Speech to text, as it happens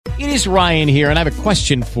It is Ryan here, and I have a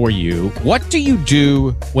question for you. What do you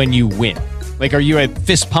do when you win? Like, are you a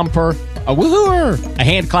fist pumper, a woohooer, a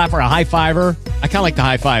hand clapper, a high fiver? I kind of like the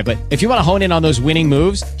high five, but if you want to hone in on those winning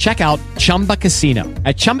moves, check out Chumba Casino.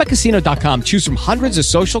 At ChumbaCasino.com, choose from hundreds of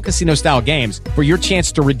social casino-style games for your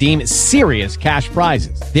chance to redeem serious cash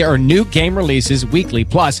prizes. There are new game releases weekly,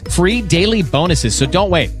 plus free daily bonuses. So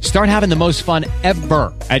don't wait. Start having the most fun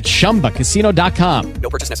ever at ChumbaCasino.com. No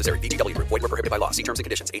purchase necessary. VGW. Void were prohibited by law. See terms and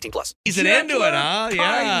conditions. 18+. He's into it, huh?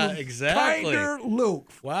 Yeah, exactly. Kinder Luke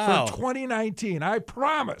Wow. for 2019. I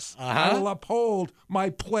promise I will uphold my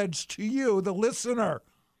pledge to you, the listener.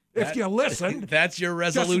 If you listen. That's your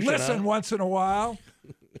resolution, Just listen once in a while.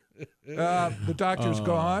 The doctor's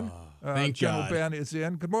gone. Thank General God. Ben is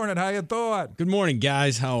in. Good morning. How you doing? Good morning,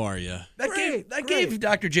 guys. How are you? That gave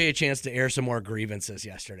Dr. J a chance to air some more grievances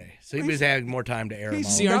yesterday. So he was having more time to air them all.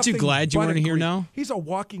 See, aren't you nothing glad you but weren't a here now? He's a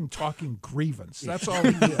walking, talking grievance. That's all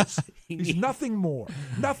he is. He's nothing more.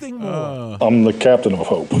 Nothing more. I'm the captain of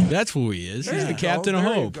hope. That's who he is. There He's you the captain go. of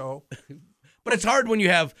There you hope. go. But it's hard when you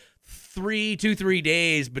have 3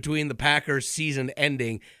 days between the Packers season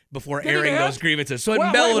ending before Did it airing end? those grievances. So it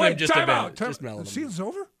Well, mellowed wait, him just a time bit. out. Just mellowed The him. season's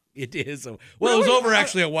over? It is. Well, it was over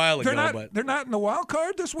actually a while ago, but they're not in the wild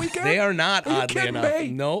card this weekend? they are not, Are you oddly kidding enough. me?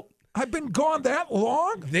 Nope. I've been gone that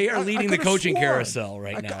long? They are leading the could've coaching sworn. carousel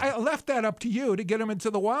right now. I left that up to you to get them into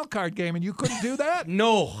the wild card game, and you couldn't do that?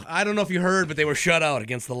 No, I don't know if you heard, but they were shut out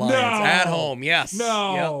against the Lions No. at home. Yes.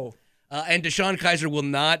 No. Yep. And Deshaun Kaiser will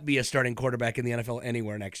not be a starting quarterback in the NFL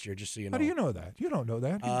anywhere next year, just so you know. How do you know that? You don't know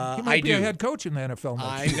that. He I might be a do. head coach in the NFL next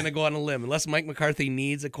I'm year. going to go on a limb. Unless Mike McCarthy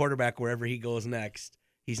needs a quarterback wherever he goes next,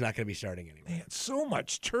 he's not going to be starting anymore. Man, so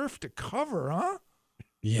much turf to cover, huh?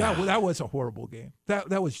 Yeah. That was a horrible game.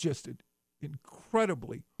 That was just an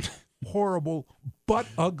incredibly horrible, but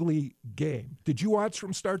ugly game. Did you watch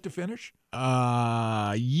from start to finish?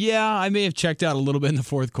 Yeah, I may have checked out a little bit in the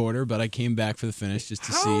fourth quarter, but I came back for the finish just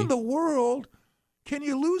to How see. in the world can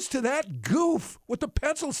you lose to that goof with the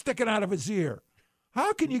pencil sticking out of his ear?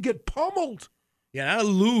 How can you get pummeled? Yeah, not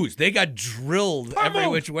lose. They got drilled every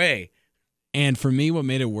Pummeled. which way. And for me, what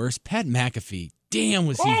made it worse, Pat McAfee. Damn,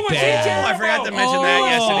 was he was he bad. terrible? I forgot to mention that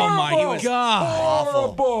yesterday. Oh, my He was God.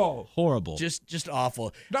 Horrible. Horrible. just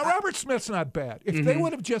awful. Now, Robert Smith's not bad. If they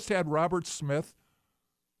would have just had Robert Smith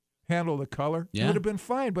handle the color, it Yeah. would have been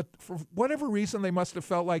fine. But for whatever reason, they must have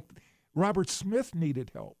felt like Robert Smith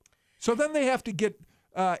needed help. So then they have to get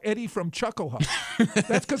Eddie from Chuckle Hut.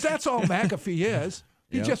 That's because that's all McAfee is.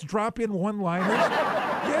 He Yep. just drop in one-liners.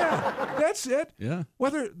 Yeah, that's it. Yeah.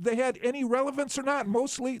 Whether they had any relevance or not,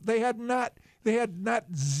 mostly they had not. They had not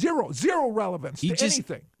zero relevance to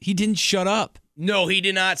anything. He didn't shut up. No, he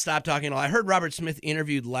did not stop talking at all. I heard Robert Smith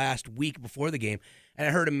interviewed last week before the game, and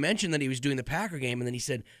I heard him mention that he was doing the Packer game, and then he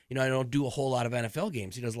said, I don't do a whole lot of NFL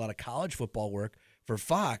games. He does a lot of college football work for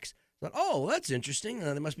Fox. I thought, well, that's interesting.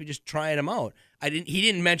 They must be just trying him out. He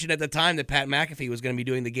didn't mention at the time that Pat McAfee was going to be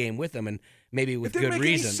doing the game with him, and maybe with It didn't good make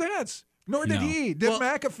reason. any sense. Nor did No. he. Did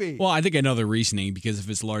McAfee? Well, I think I know the reasoning because of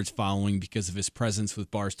his large following, because of his presence with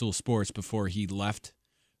Barstool Sports before he left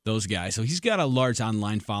those guys. So he's got a large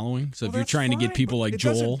online following. So Well, if you're that's trying to fine, get people but like it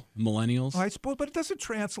doesn't- Joel, millennials. I suppose, but it doesn't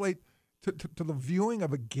translate to the viewing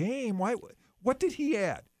of a game. Why? What did he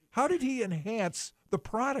add? How did he enhance the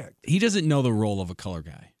product? He doesn't know the role of a color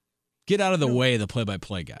guy. Get out of the way of the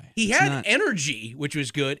play-by-play guy. He It's had not- energy, which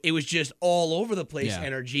was good. It was just all over the place Yeah.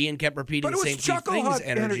 energy and kept repeating But the it same was few Chuckle things Hut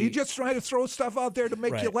energy. He just tried to throw stuff out there to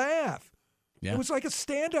make you Right. laugh. Yeah. It was like a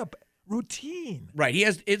stand-up routine. Right.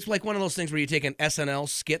 It's like one of those things where you take an SNL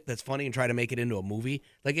skit that's funny and try to make it into a movie.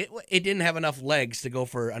 Like it didn't have enough legs to go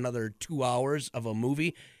for another 2 hours of a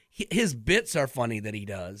movie. His bits are funny that he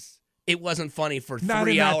does. It wasn't funny for Not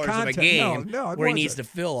 3 in that hours of a context. game No, it where he needs to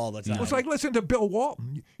wasn't. fill all the time. It was like listen to Bill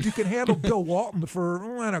Walton. You can handle Bill Walton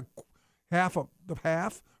for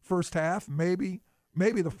first half, maybe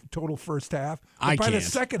the total first half. But I by the can't.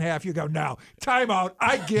 second half, you go, now, timeout.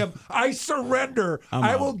 I surrender.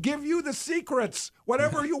 I will give you the secrets,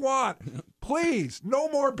 whatever you want. Please, no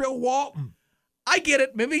more Bill Walton. I get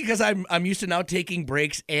it. Maybe because I'm used to now taking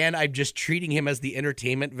breaks and I'm just treating him as the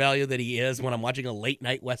entertainment value that he is when I'm watching a late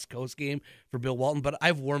night West Coast game for Bill Walton. But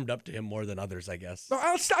I've warmed up to him more than others, I guess. No,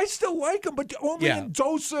 I still like him, but only in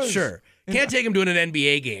doses. Sure. Can't take him to an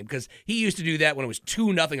NBA game because he used to do that when it was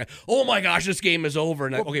 2-0. Like, oh my gosh, this game is over.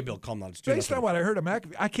 And okay, Bill, calm down. It's 2-0. Based on what I heard of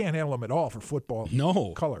McAfee, I can't handle him at all for football.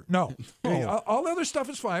 No. Color. No. All the other stuff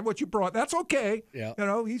is fine. What you brought, that's okay. Yeah.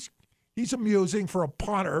 He's amusing for a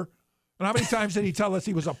punter. And how many times did he tell us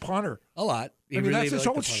he was a punter? A lot. He I mean, really that's his liked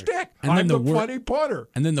whole the punter. shtick. And I'm then the the funny punter.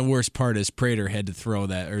 And then the worst part is Prater had to throw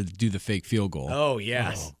that or do the fake field goal. Oh,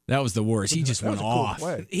 yes. That was the worst. He just That was went a cool off.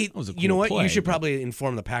 play. He, was a you know cool what? play, You should but- probably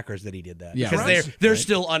inform the Packers that he did that. Yeah, because right. they're Right.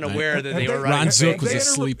 still unaware that And they were Ron right. Zook was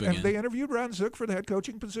asleep and again. they interviewed Ron Zook for the head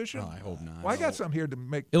coaching position. Oh, I hope not. Well, I got something here to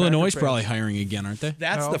make Illinois is Packer probably fans- hiring again, aren't they?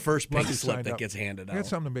 That's No, the first pink Lucky slip signed that up. gets handed I got out.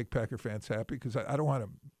 something to make Packer fans happy because I don't want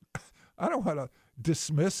to. I don't want to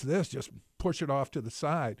dismiss this. Just push it off to the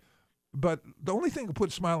side. But the only thing that put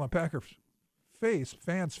a smile on Packer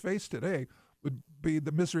fans' face today would be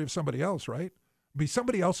the misery of somebody else, right? Be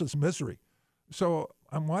somebody else's misery. So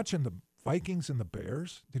I'm watching the Vikings and the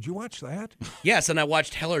Bears. Did you watch that? Yes, and I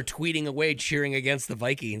watched Heller tweeting away, cheering against the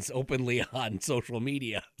Vikings openly on social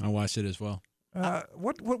media. I watched it as well.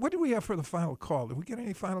 What do we have for the final call? Did we get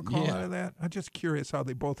any final call Yeah. out of that? I'm just curious how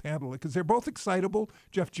they both handle it because they're both excitable,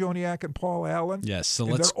 Jeff Joniak and Paul Allen. Yes, so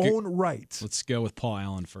in let's their go- own right. Let's go with Paul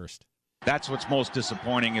Allen first. That's what's most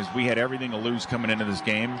disappointing is we had everything to lose coming into this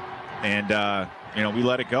game, and we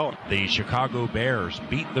let it go. The Chicago Bears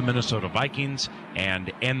beat the Minnesota Vikings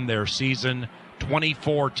and end their season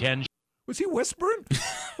 24-10. Was he whispering?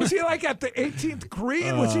 Was he like at the 18th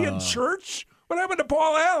green? Was he in church? What happened to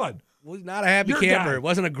Paul Allen? Was not a happy Your camper. guy. It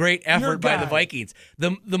wasn't a great effort Your by the guy. Vikings.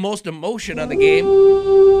 The most emotion on the game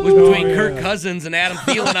was between yeah. Kirk Cousins and Adam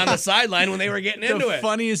Thielen on the sideline when they were getting into The it.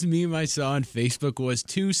 funniest meme I saw on Facebook was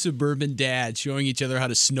two suburban dads showing each other how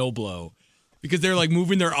to snow blow because they're like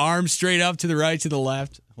moving their arms straight up to the right, to the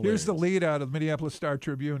left. Here's the Hilarious. lead out of the Minneapolis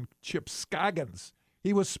Star-Tribune, Chip Scoggins.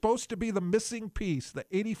 He was supposed to be the missing piece, the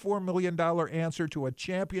 $84 million answer to a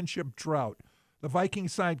championship drought. The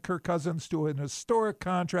Vikings signed Kirk Cousins to an historic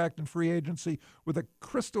contract in free agency with a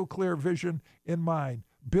crystal clear vision in mind.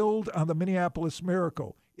 Build on the Minneapolis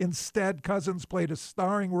miracle. Instead, Cousins played a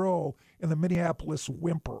starring role in the Minneapolis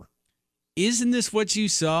whimper. Isn't this what you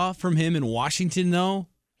saw from him in Washington, though?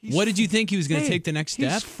 He's What did you think he was going to Hey, take the next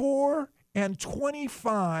He's step?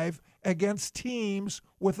 4-25 against teams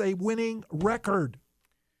with a winning record.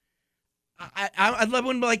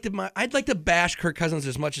 I'd like to bash Kirk Cousins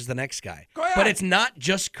as much as the next guy, Go ahead. but it's not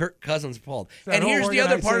just Kirk Cousins' fault. That And whole here's the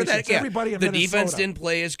other part of organization. that: It's yeah, everybody in the Minnesota. defense didn't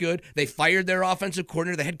play as good. They fired their offensive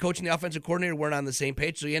coordinator. The head coach and the offensive coordinator weren't on the same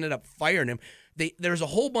page, so he ended up firing him. There's a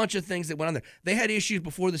whole bunch of things that went on there. They had issues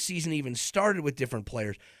before the season even started with different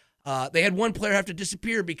players. They had one player have to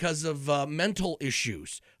disappear because of mental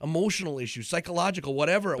issues, emotional issues, psychological,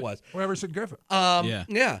 whatever it was. Everson Griffin.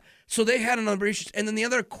 Yeah. So they had a number of issues. And then the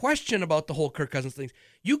other question about the whole Kirk Cousins thing,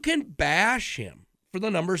 you can bash him for the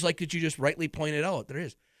numbers like that you just rightly pointed out. There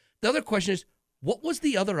is. The other question is, what was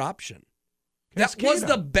the other option? Case That was Keenum.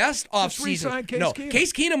 the best Just offseason. re-sign Case No, Keenum.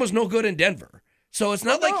 Case Keenum was no good in Denver. So it's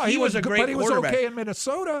not like he was a great but he was quarterback. okay in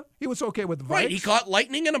Minnesota. He was okay with the Vikes. Right, he caught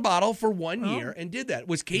lightning in a bottle for 1 year and did that.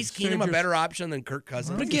 Was Case You saved Keenum a your- better option than Kirk Cousins?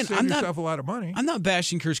 Well, But again, you saved I'm not- yourself a lot of money. I'm not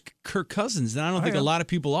bashing Kirk Cousins, and I don't think a am. lot of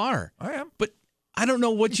people are. I am. But I don't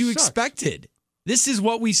know what He you sucks. expected. This is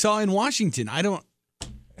what we saw in Washington. I don't.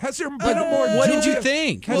 Has there been a more what did you dubious-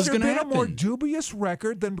 think Has was there going to been a more happen? dubious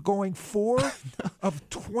record than going 4 of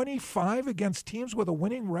 25 against teams with a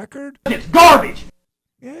winning record? It's garbage.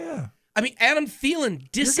 Yeah. I mean, Adam Thielen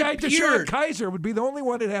Your guy Deshaun disappeared. Kaiser would be the only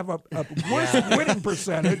one to have a worse winning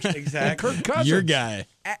percentage Exactly. than Kirk Cousins. Your guy.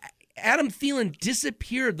 Adam Thielen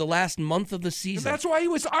disappeared the last month of the And season. that's why he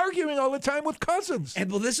was arguing all the time with Cousins.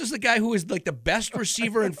 And well, this is the guy who is like the best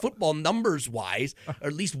receiver in football numbers wise, or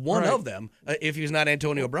at least one Right. of them. If he's not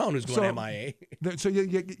Antonio Brown, who's going MIA. So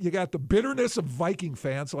you got the bitterness of Viking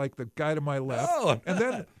fans like the guy to my left, Oh. and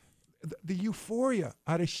then the euphoria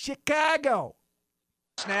out of Chicago.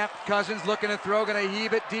 Snap, Cousins looking to throw, going to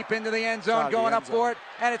heave it deep into the end zone, going up for it,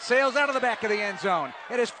 and it sails out of the back of the end zone.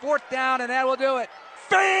 It is 4th down, and that will do it.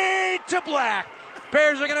 Fade to black.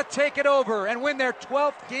 Bears are going to take it over and win their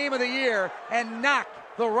 12th game of the year and knock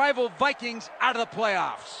the rival Vikings out of the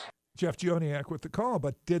playoffs. Jeff Joniak with the call,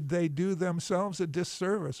 but did they do themselves a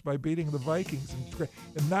disservice by beating the Vikings?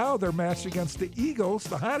 And now they're matched against the Eagles,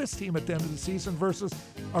 the hottest team at the end of the season, versus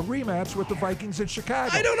a rematch with the Vikings in Chicago.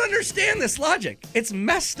 I don't understand this logic. It's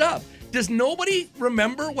messed up. Does nobody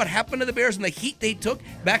remember what happened to the Bears and the heat they took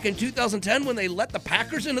back in 2010 when they let the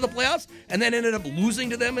Packers into the playoffs and then ended up losing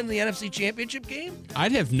to them in the NFC Championship game?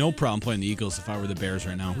 I'd have no problem playing the Eagles if I were the Bears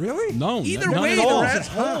right now. Really? No. Either not way, at all. they're at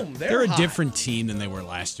home. They're a hot. different team than they were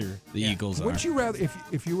last year. The Eagles are. Wouldn't you rather,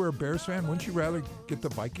 if you were a Bears fan, wouldn't you rather get the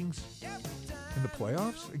Vikings in the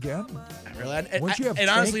playoffs again? Really, Wouldn't you have and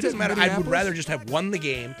honestly, it tanked doesn't it matter. in I would Minneapolis? rather just have won the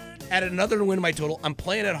game, added another win to my total. I'm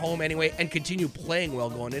playing at home anyway and continue playing well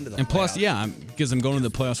going into the And plus, playoffs. because I'm going to the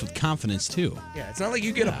playoffs with confidence, too. Yeah, it's not like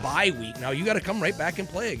you get a bye week. Now you got to come right back and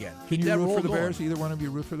play again. Can Keep you that root roll for the going. Bears? Either one of you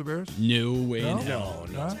root for the Bears? No way in No? hell.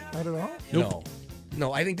 No. Not at all? No.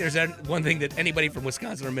 No, I think there's one thing that anybody from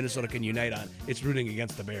Wisconsin or Minnesota can unite on. It's rooting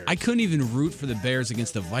against the Bears. I couldn't even root for the Bears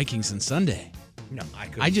against the Vikings on Sunday. No, I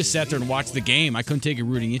couldn't. I just sat there and watched the game. I couldn't take a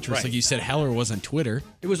rooting interest. Right. Like you said, Heller was on Twitter.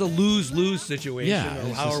 It was a lose-lose situation. Yeah, Or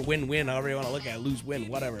it's how just- win-win, however you want to look at it. Lose-win,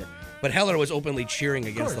 whatever. But Heller was openly cheering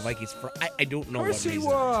against the Vikings for I don't know Of what course he reason.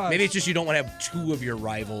 was. Maybe it's just you don't want to have two of your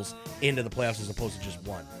rivals into the playoffs as opposed to just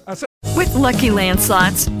one. With Lucky Land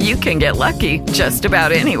Slots, you can get lucky just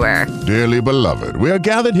about anywhere. Dearly beloved, we are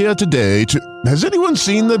gathered here today to... Has anyone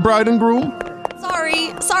seen the bride and groom?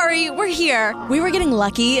 Sorry, we're here. We were getting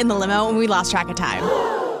lucky in the limo and we lost track of time.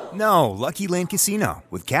 No, Lucky Land Casino,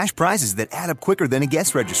 with cash prizes that add up quicker than a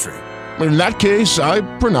guest registry. In that case, I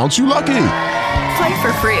pronounce you lucky. Play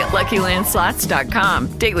for free at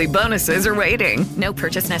LuckyLandSlots.com. Daily bonuses are waiting. No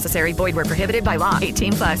purchase necessary. Void where prohibited by law.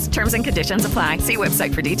 18+. Terms and conditions apply. See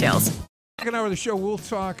website for details. Second hour of the show, we'll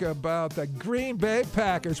talk about the Green Bay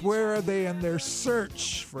Packers. Where are they in their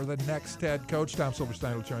search for the next head coach? Tom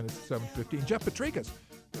Silverstein will join us at 7:15. Jeff Petrikas,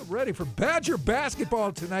 ready for Badger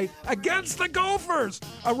basketball tonight against the Gophers.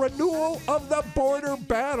 A renewal of the border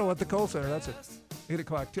battle at the Kohl Center. That's an 8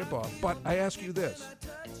 o'clock tip-off. But I ask you this.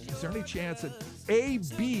 Is there any chance that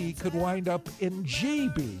AB could wind up in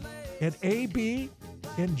GB? And AB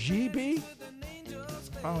in GB?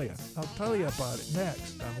 I'll tell you about it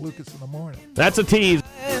next on Lucas in the Morning. That's a tease.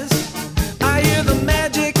 I hear the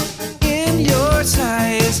magic in your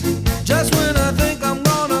sighs. Just when I think I'm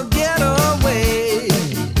gonna get away,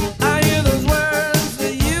 I hear those words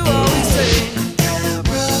that you always say.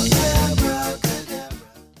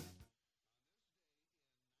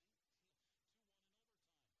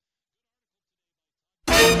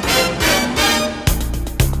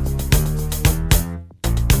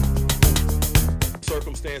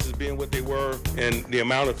 Circumstances being what they were and the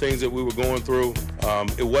amount of things that we were going through,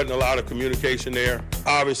 it wasn't a lot of communication there.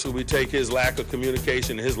 Obviously, we take his lack of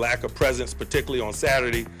communication, his lack of presence, particularly on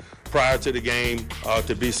Saturday prior to the game,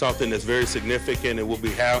 to be something that's very significant and will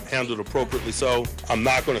be handled appropriately. So I'm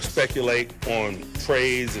not going to speculate on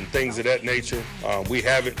trades and things of that nature. We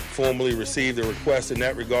haven't formally received a request in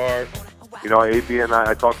that regard. You know, AB and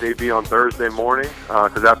I talked to AB on Thursday morning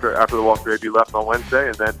because after the walkthrough, AB left on Wednesday,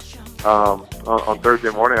 and then on Thursday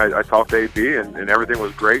morning I talked to AB and everything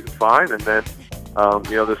was great and fine, and then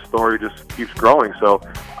this story just keeps growing. So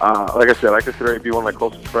like I said, I consider AB one of my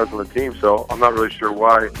closest friends on the team, so I'm not really sure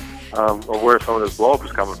why or where some of this blow-up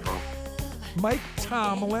is coming from. Mike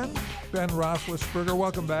Tomlin, Ben Roethlisberger,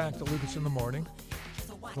 welcome back to Lucas in the Morning.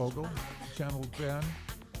 Vogel, General Ben,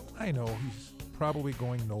 I know he's probably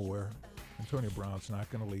going nowhere. Antonio Brown's not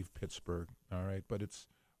going to leave Pittsburgh, all right? But it's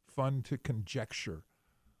fun to conjecture,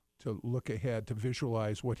 to look ahead, to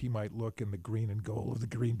visualize what he might look in the green and gold of the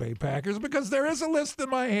Green Bay Packers, because there is a list in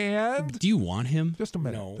my hand. Do you want him? Just a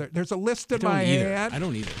minute. No. There's a list in I don't my either. hand. I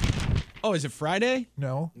don't either. Oh, is it Friday?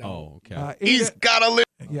 No. Oh, okay. He's got a list.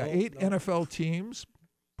 Yeah, 8 NFL teams,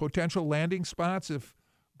 potential landing spots if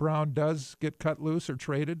Brown does get cut loose or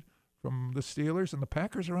traded from the Steelers, and the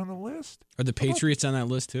Packers are on the list. Are the Patriots on that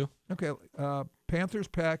list too? Okay, Panthers,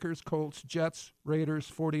 Packers, Colts, Jets,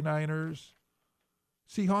 Raiders, 49ers,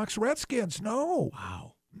 Seahawks, Redskins. No.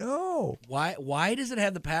 Wow. No. Why does it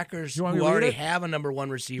have the Packers You who want me to read already it? have a number one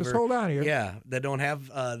receiver? Just hold on here. Yeah, that don't have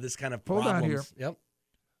this kind of Hold problems. on here.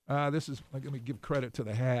 Yep. This is, let me give credit to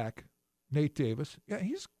the hack, Nate Davis. Yeah,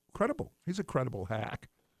 he's credible. He's a credible hack.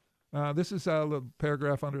 This is the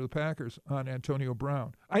paragraph under the Packers on Antonio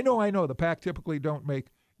Brown. I know. The Pack typically don't make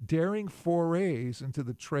daring forays into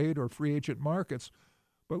the trade or free agent markets,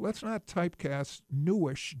 but let's not typecast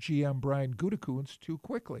newish GM Brian Gutekunst too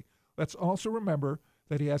quickly. Let's also remember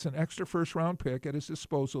that he has an extra first-round pick at his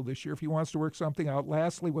disposal this year if he wants to work something out.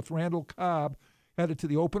 Lastly, with Randall Cobb headed to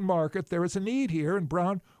the open market, there is a need here, and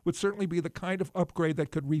Brown would certainly be the kind of upgrade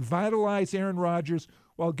that could revitalize Aaron Rodgers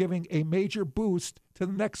while giving a major boost to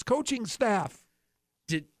the next coaching staff.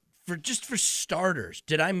 For starters,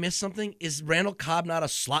 did I miss something? Is Randall Cobb not a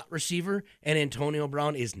slot receiver, and Antonio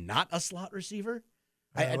Brown is not a slot receiver?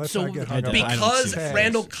 Let's So not get hung up on because that.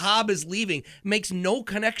 Randall Cobb is leaving, makes no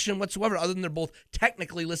connection whatsoever, other than they're both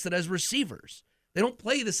technically listed as receivers. They don't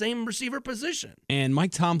play the same receiver position. And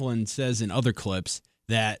Mike Tomlin says in other clips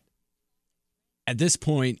that at this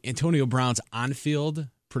point, Antonio Brown's on-field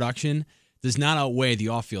production does not outweigh the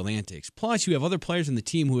off-field antics. Plus, you have other players in the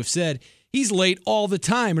team who have said he's late all the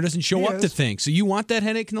time or doesn't show He up is. to things. So you want that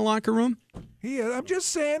headache in the locker room? I'm just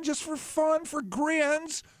saying, just for fun, for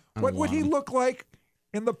grins, What would he look like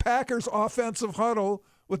in the Packers' offensive huddle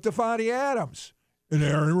with Devontae Adams and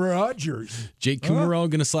Aaron Rodgers? Jake Kumerow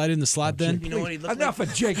going to slide in the slot then? You know what he looked Enough like?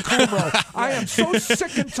 of Jake Kumerow. I am so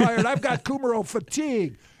sick and tired. I've got Kumerow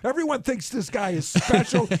fatigue. Everyone thinks this guy is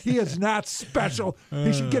special. He is not special.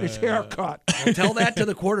 He should get his hair cut. Well, tell that to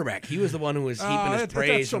the quarterback. He was the one who was heaping his That's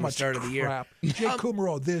praise so from the much start of the year. crap. Jake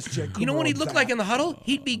Kumerow this, Jake Kumerow You know what he'd look that. like in the huddle?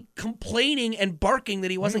 He'd be complaining and barking that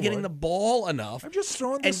he wasn't getting the ball enough. I'm just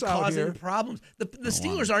throwing and this out causing here. problems. The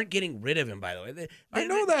Steelers aren't getting rid of him, by the way. I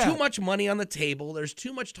know there's that. too much money on the table. There's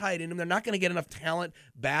too much tied in him. They're not going to get enough talent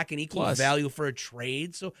back and equal Plus- value for a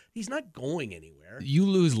trade, so he's not going anywhere. You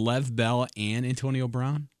lose Lev Bell and Antonio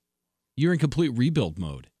Brown? You're in complete rebuild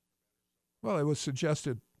mode. Well, it was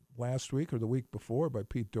suggested last week or the week before by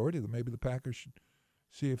Pete Doherty that maybe the Packers should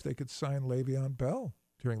see if they could sign Le'Veon Bell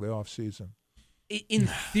during the offseason. In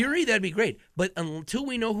theory, that'd be great. But until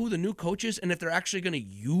we know who the new coach is and if they're actually going to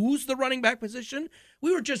use the running back position,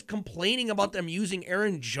 we were just complaining about them using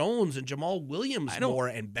Aaron Jones and Jamal Williams more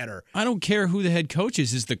and better. I don't care who the head coach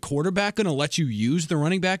is. Is the quarterback going to let you use the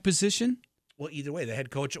running back position? Well, either way, the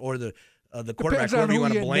head coach or the quarterback, Depends on whoever you who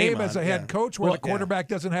want to you blame name as a head coach, where the quarterback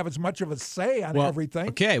doesn't have as much of a say on everything.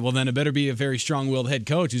 Okay, well then it better be a very strong-willed head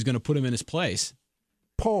coach who's going to put him in his place.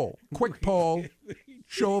 Quick poll,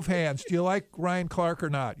 show of hands. Do you like Ryan Clark or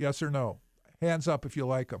not? Yes or no? Hands up if you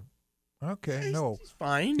like him. Okay, no. He's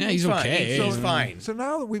fine. Yeah, he's fine. okay. He's fine. So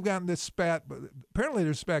now that we've gotten this spat, apparently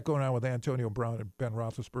there's a spat going on with Antonio Brown and Ben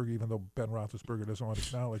Roethlisberger, even though Ben Roethlisberger doesn't want to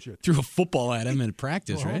acknowledge it. Threw a football at him in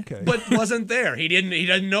practice, right? Okay. But wasn't there. He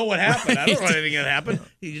doesn't know what happened. I don't know anything that happened.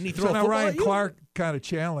 He didn't throw So a now football Ryan at you? Clark kind of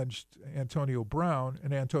challenged Antonio Brown,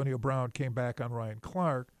 and Antonio Brown came back on Ryan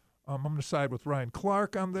Clark. I'm going to side with Ryan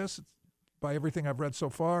Clark on this. By everything I've read so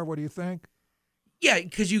far, what do you think? Yeah,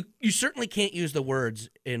 because you certainly can't use the words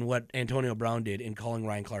in what Antonio Brown did in calling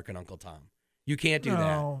Ryan Clark an Uncle Tom. You can't do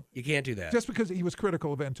No. that. You can't do that. Just because he was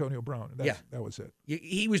critical of Antonio Brown. That was it.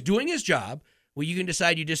 He was doing his job. Well, you can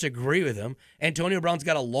decide you disagree with him. Antonio Brown's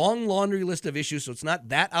got a long laundry list of issues, so it's not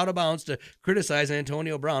that out of bounds to criticize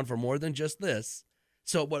Antonio Brown for more than just this.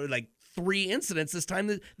 So, like 3 incidents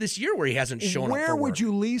this year where he hasn't shown up Where for would work.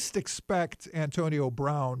 you least expect Antonio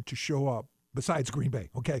Brown to show up besides Green Bay?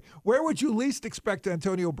 Okay. Where would you least expect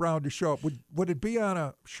Antonio Brown to show up? Would it be on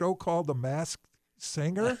a show called The Masked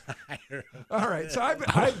Singer? All right. So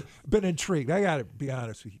I've been intrigued. I got to be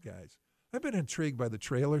honest with you guys. I've been intrigued by the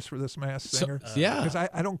trailers for this Masked Singer. yeah. Because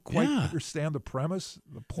I don't quite understand the premise,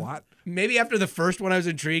 the plot. Maybe after the first one I was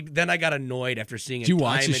intrigued, then I got annoyed after seeing it. Did you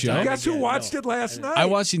watch time the and show? time Guess who again. watched No. it last night? I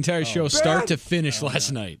watched the entire show start to finish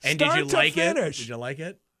last night. And did you Start to like it? finish. Did you like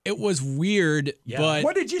it? It was weird, but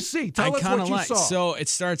What did you see? Tell I us kinda what you like. saw. So it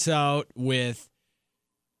starts out with.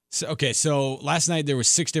 So last night there was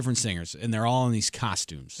 6 different singers, and they're all in these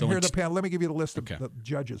costumes. So And here are when the panel. Let me give you the list of Okay. the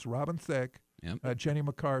judges. Robin Thicke, Yep. Jenny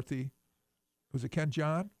McCarthy. Was it Ken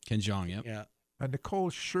John? Ken Jeong, yep. Yeah. Nicole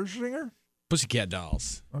Scherzinger? Pussycat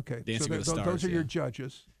Dolls. Okay. Dancing so with the those Stars, are your yeah.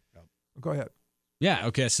 judges. Go ahead. Yeah.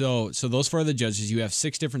 Okay. So those 4 are the judges. You have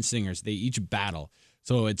 6 different singers. They each battle.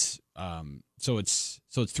 So it's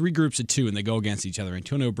 3 groups of 2, and they go against each other.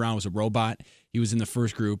 Antonio Brown was a robot. He was in the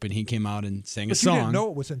first group, and he came out and sang a But song. you didn't know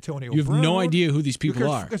it was Antonio You have Brown. no idea who these people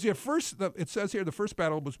are. Because it says here the first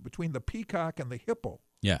battle was between the peacock and the hippo.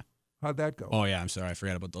 Yeah. How'd that go? Oh yeah. I'm sorry. I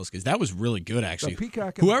forgot about those guys. That was really good, actually.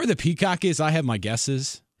 peacock and- Whoever the peacock is, I have my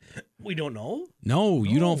guesses. We don't know. No,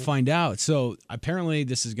 you don't find out. So apparently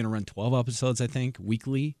this is going to run 12 episodes, I think,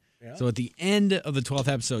 weekly. Yeah. So at the end of the 12th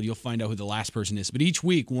episode, you'll find out who the last person is. But each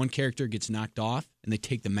week, one character gets knocked off, and they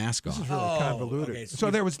take the mask off. This is really convoluted. okay, so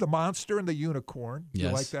so there was the monster and the unicorn. You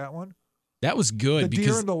Yes. like that one? That was good The deer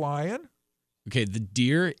because and the lion? okay, the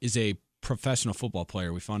deer is a professional football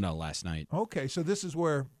player. We found out last night. Okay, so this is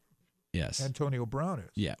where Yes. Antonio Brown is.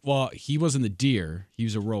 Yeah. Well, he wasn't the deer. He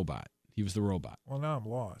was a robot. He was the robot. Well, now I'm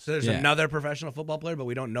lost. So there's Yeah. another professional football player, but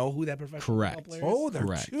we don't know who that professional Correct. football player is? Oh, there are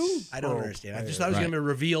Correct. 2 I don't pro understand. I players. just thought it was Right. going to be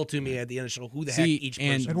revealed to me at the end of the show who the See, heck each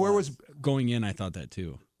and- person And where was Going in, I thought that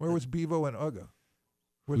too. Bevo and Uga?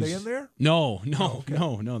 Were they in there? No, okay.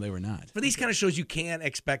 no, they were not. For these kind of shows, you can't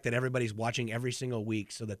expect that everybody's watching every single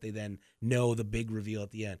week so that they then know the big reveal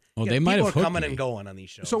at the end. Well, Yeah, they might people have are hooked coming me. and going on these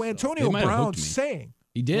shows. So Antonio They might have Brown hooked me. sang.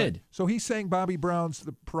 He did. Right. So he's saying Bobby Brown's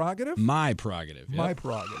the prerogative? My prerogative. Yep. My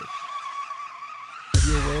prerogative. Are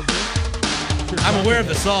you aware of this? I'm aware of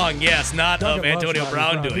the song, yes, not Doug of loves Antonio Bobby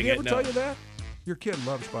Brown Did doing he it. ever No. tell you that? Your kid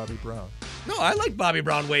loves Bobby Brown. No, I liked Bobby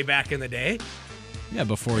Brown way back in the day. Yeah,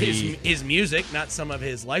 before he. His music, not some of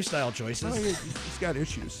his lifestyle choices. No, he's got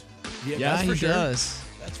issues. Yeah, Yeah, that's for he sure. does.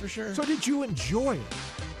 That's for sure. So did you enjoy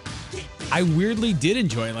it? I weirdly did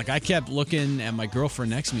enjoy it. Like, I kept looking at my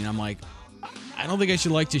girlfriend next to me, and I'm like, I don't think I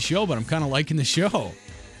should like the show, but I'm kind of liking the show.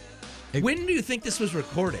 When do you think this was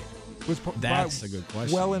recorded? That's a good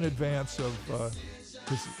question. Well in advance of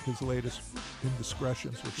his latest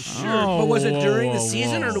indiscretions with the show. Sure, but was it during the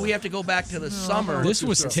season, or do we have to go back to the summer? This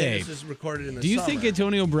was to say taped. This was recorded in the Do you summer? think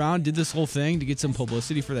Antonio Brown did this whole thing to get some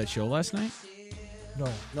publicity for that show last night? No,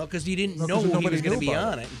 because he didn't No, know 'cause he nobody was going to knew be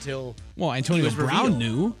about on it until. Well, Antonio he was Brown revealed.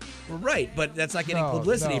 knew. Well, right, but that's not getting No,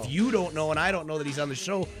 publicity. no. If you don't know and I don't know that he's on the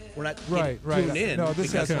show, we're not Right. tuned in. No,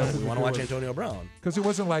 this because has nothing we to want do to watch with- Antonio Brown. Because it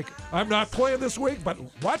wasn't like, I'm not playing this week, but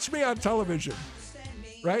watch me on television.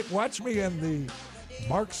 Right? Watch me in the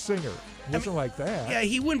Mark Singer. It wasn't like that. Yeah,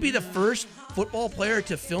 he wouldn't be the first football player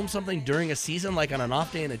to film something during a season, like on an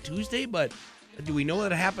off day and a Tuesday, but do we know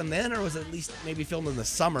that it happened then, or was it at least maybe filmed in the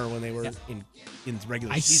summer when they were in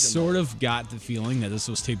regular I season? sort of got the feeling that this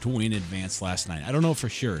was taped way in advance last night. I don't know for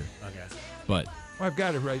sure. Okay. But I've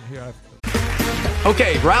got it right here.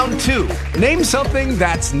 Okay, round 2. Name something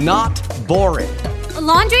that's not boring. A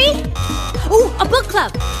laundry? Ooh, a book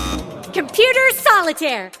club. Computer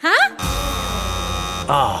solitaire, huh?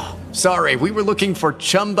 Ah, sorry, we were looking for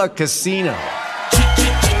Chumba Casino.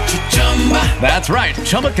 That's right,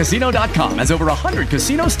 ChumbaCasino.com has over 100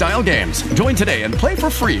 casino-style games. Join today and play for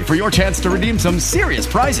free for your chance to redeem some serious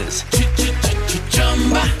prizes.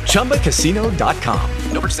 ChumbaCasino.com.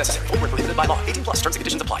 No purchase necessary. Void where prohibited by law. 18 plus. Terms and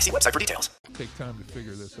conditions apply. See website for details. Take time to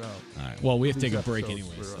figure this out. All right. Well, we have to These take a break episodes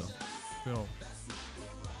anyway. for, So. film.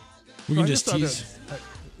 We So can I just thought tease. that,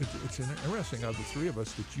 it's interesting of the three of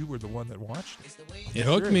us that you were the one that watched it. It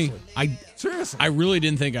hooked me. Seriously. I really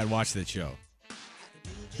didn't think I'd watch that show.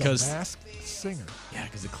 The Masked Singer. Yeah,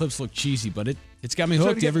 because the clips look cheesy, but it's got me So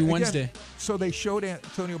hooked again- every again, Wednesday. So they showed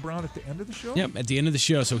Antonio Brown at the end of the show? Yep, at the end of the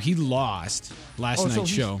show. So he lost last so night's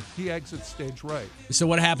show. He exits stage right. So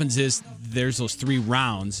what happens is there's those 3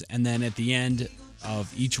 rounds, and then at the end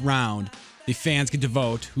of each round, the fans get to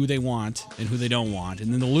vote who they want and who they don't want.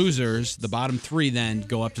 And then the losers, the bottom 3, then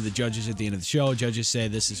go up to the judges at the end of the show. Judges say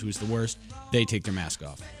this is who's the worst. They take their mask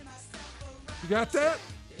off. You got that?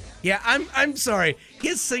 Yeah, I'm sorry.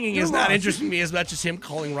 His singing You're is not lost. interesting to me as much as him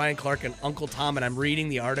calling Ryan Clark an Uncle Tom, and I'm reading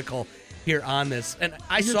the article here on this. And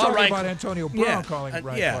I You're saw talking Ryan about Antonio Brown calling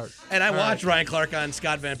Ryan Clark. And I All watched right. Ryan Clark on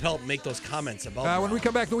Scott Van Pelt make those comments about When we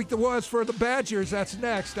come back, the week that was for the Badgers, that's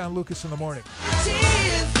next on Lucas in the Morning.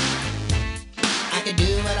 I can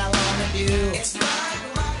do what I want to do. It's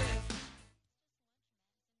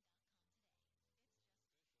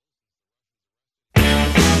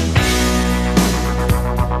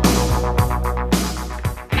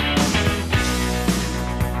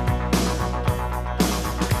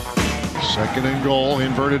Second and goal,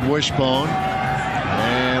 inverted wishbone.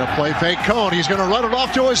 And a play fake cone. He's going to run it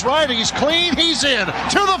off to his right. He's clean. He's in.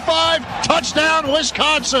 To the 5. Touchdown,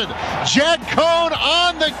 Wisconsin. Jed Cone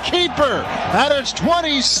on the keeper. And it's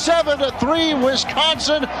 27-3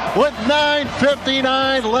 Wisconsin with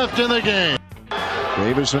 9:59 left in the game.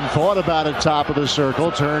 Davison thought about it, top of the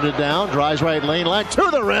circle, turned it down, drives right lane, to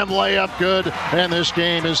the rim, layup good, and this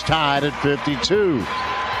game is tied at 52.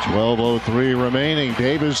 12:03 remaining.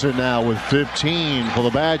 Davison now with 15 for the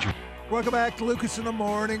Badgers. Welcome back to Lucas in the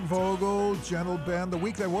Morning. Vogel, Gentle Ben. The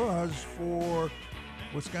week that was for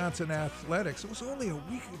Wisconsin athletics. It was only a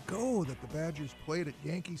week ago that the Badgers played at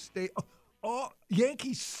Yankee Stadium.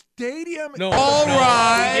 Yankee Stadium? No. All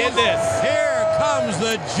right. We did this. Here comes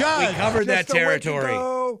the judge. We covered that Just a week territory.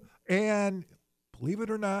 ago. And believe it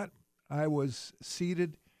or not, I was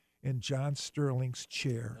seated in John Sterling's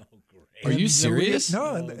chair. Are you serious?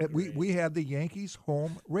 No, and we had the Yankees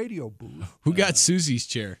home radio booth. Who got Susie's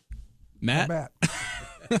chair? Matt?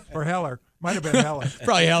 Or Heller. Might have been Heller.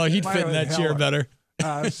 Probably Heller. He'd Might fit have in been that chair Heller.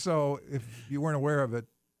 better. So if you weren't aware of it,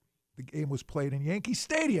 the game was played in Yankee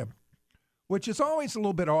Stadium, which is always a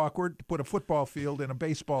little bit awkward to put a football field in a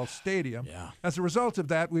baseball stadium. Yeah. As a result of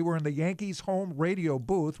that, we were in the Yankees home radio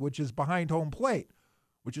booth, which is behind home plate,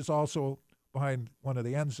 which is also behind one of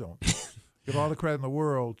the end zones. Give all the credit in the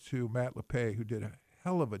world to Matt LePay, who did a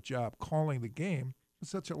hell of a job calling the game with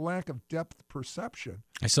such a lack of depth perception.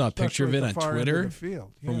 I saw a picture of especially it at on the far end of Twitter the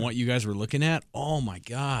field. from Yeah. what you guys were looking at. Oh, my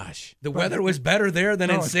gosh. The weather was better there than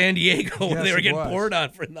in No, San Diego when yes, they were it getting was. poured on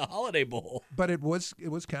for the Holiday Bowl. But it was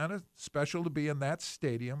kind of special to be in that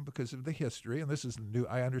stadium because of the history. And this is the new.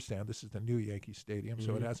 I understand this is the new Yankee Stadium,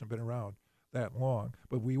 so it hasn't been around that long.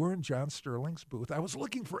 But we were in John Sterling's booth. I was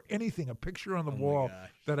looking for anything, a picture on the wall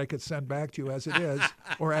that I could send back to you as it is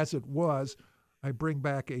or as it was. I bring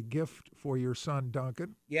back a gift for your son,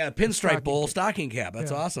 Duncan. Yeah, pinstripe Stocking bowl, cap. stocking cap. That's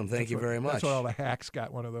Yeah, awesome. Thank you very much. That's why all the hacks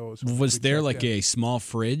got one of those. Was We there checked like in. a small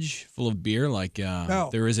fridge full of beer like No.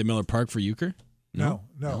 there is at Miller Park for Euchre? No.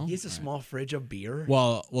 He has a small fridge of beer.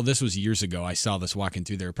 Well, this was years ago. I saw this walking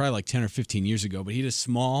through there, probably like 10 or 15 years ago. But he had a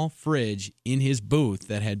small fridge in his booth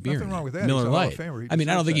that had beer. Nothing in it. wrong with that. Miller He's a Hall of Lite. Famer. He I mean,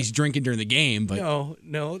 I don't deserves think that. he's drinking during the game, but No.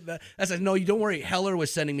 No, you don't worry. Heller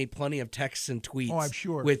was sending me plenty of texts and tweets. Oh, I'm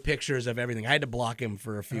sure. With pictures of everything. I had to block him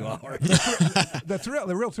for a few hours.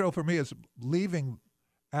 The real thrill for me is leaving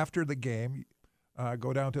after the game.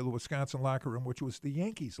 Go down to the Wisconsin locker room, which was the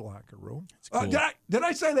Yankees locker room. cool. Did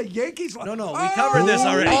I say the Yankees? No, we covered this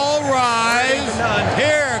already. All rise.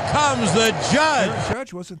 Here comes the judge. The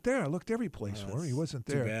judge wasn't there. I looked every place for him. He wasn't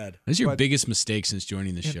there. Too bad. this is your But biggest mistake since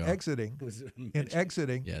joining the show.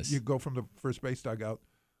 Exiting, Yes. you go from the first base dugout.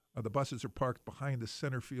 The buses are parked behind the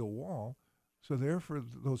center field wall. So there for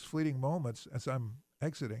those fleeting moments as I'm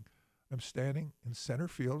exiting, I'm standing in center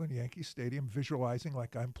field in Yankee Stadium, visualizing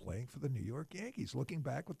like I'm playing for the New York Yankees, looking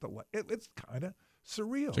back with the it's kind of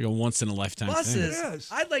surreal. It's like a once in a lifetime thing. Buses. Yes.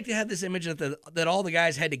 I'd like to have this image that all the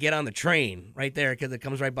guys had to get on the train right there because it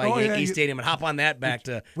comes right by Oh, yeah, Yankee you- Stadium and hop on that back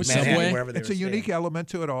to With Manhattan, Subway? wherever they It's were a unique staying. element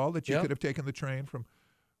to it all that you Yep. could have taken the train from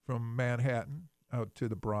Manhattan out to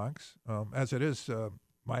the Bronx. As it is,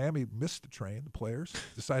 Miami missed the train. The players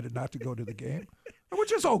decided not to go to the game,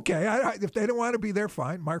 which is okay. If they didn't want to be there,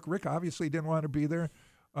 fine. Mark Rick obviously didn't want to be there,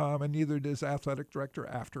 and neither did his athletic director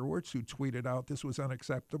afterwards, who tweeted out this was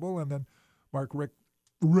unacceptable. And then Mark Rick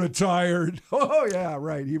retired. Oh, yeah,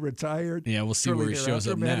 right. He retired. Yeah, we'll see Shortly where he shows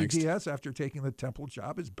thereafter, up Manny next. Diaz, after taking the Temple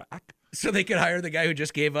job, is back. So they could hire the guy who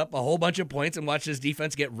just gave up a whole bunch of points and watch his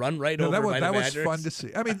defense get run right over by the that was Badgers. fun to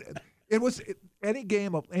see. I mean, any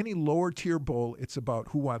game of any lower tier bowl, it's about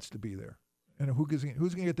who wants to be there and who's going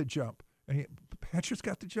to get the jump. And Badgers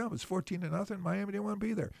got the jump. It's 14-0. Miami didn't want to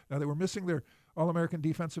be there. Now they were missing their All-American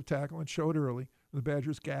defensive tackle and showed early. The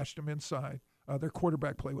Badgers gashed them inside. Their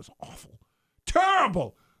quarterback play was awful,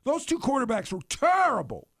 terrible. Those two quarterbacks were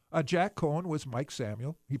terrible. Jack Cohen was Mike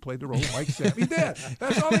Samuel. He played the role of Mike Samuel. He did.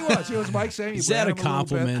 That's all he was. He was Mike Samuel. Is that a Ran him little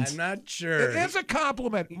bit. compliment? I'm not sure. It is a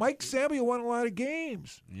compliment. Mike Samuel won a lot of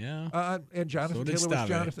games. Yeah. And Jonathan So did Taylor was Stave.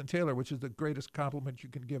 Jonathan Taylor, which is the greatest compliment you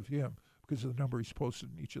can give him because of the number he's posted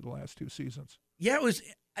in each of the last two seasons. Yeah,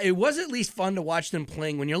 it was at least fun to watch them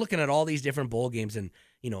playing when you're looking at all these different bowl games and,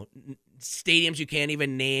 stadiums you can't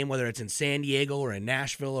even name, whether it's in San Diego or in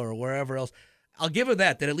Nashville or wherever else. I'll give her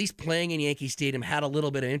that at least playing in Yankee Stadium had a little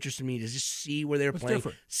bit of interest in me to just see where they're It's playing,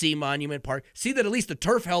 different. see Monument Park, see that at least the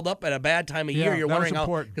turf held up at a bad time of year. You're that was wondering how,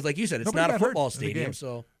 important. because like you said, it's Nobody not a got hurt football in the stadium. game.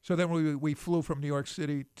 So then we flew from New York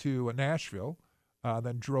City to Nashville,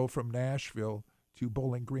 then drove from Nashville to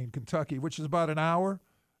Bowling Green, Kentucky, which is about an hour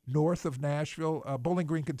north of Nashville. Bowling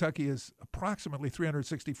Green, Kentucky is approximately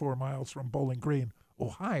 364 miles from Bowling Green,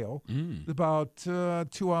 Ohio. About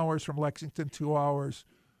 2 hours from Lexington, 2 hours.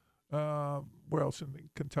 Where else in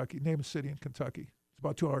Kentucky? Name a city in Kentucky. It's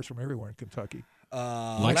about 2 hours from everywhere in Kentucky.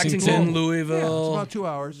 Lexington, Louisville. Yeah, it's about 2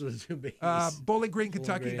 hours. Those two big Bowling Green,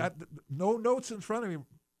 Kentucky. Green. No notes in front of me.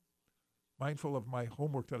 Mindful of my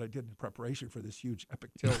homework that I did in preparation for this huge epic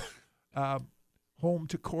tilt. Home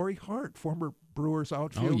to Corey Hart, former Brewers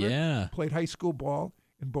outfielder. Oh, yeah. Played high school ball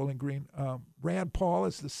in Bowling Green. Rand Paul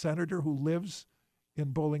is the senator who lives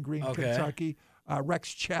in Bowling Green, Okay. Kentucky.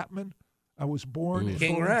 Rex Chapman was born in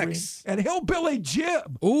King Bowling Rex. Green. And Hillbilly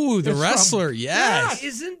Jim. Ooh, the is from- wrestler. Yes.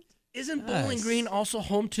 Isn't Bowling Green also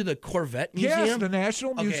home to the Corvette Museum? Yes, the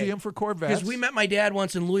National Museum for Corvettes. Because we met my dad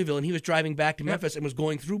once in Louisville, and he was driving back to Memphis and was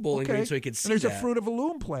going through Bowling Green so he could see and there's that. a Fruit of a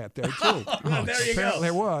Loom plant there, too. There you go. Apparently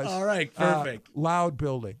there was. All right, perfect. Loud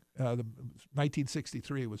building. The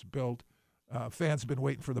 1963 was built. Fans have been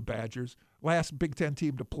waiting for the Badgers. Last Big Ten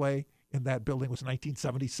team to play in that building was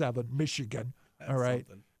 1977, Michigan. All right.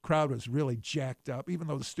 something. Crowd was really jacked up, even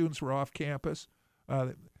though the students were off campus.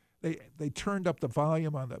 They turned up the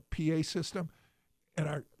volume on the PA system, and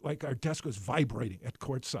our desk was vibrating at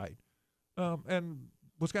courtside. And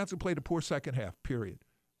Wisconsin played a poor second half, period.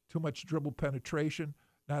 Too much dribble penetration,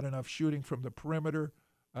 not enough shooting from the perimeter,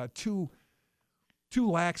 too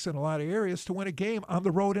lax in a lot of areas to win a game on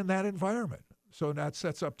the road in that environment. So that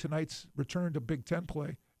sets up tonight's return to Big Ten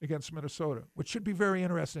play against Minnesota, which should be very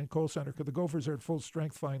interesting in Kohl Center because the Gophers are at full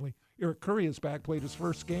strength finally. Eric Curry is back, played his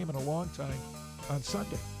first game in a long time on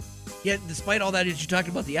Sunday. Yeah, despite all that, as you talked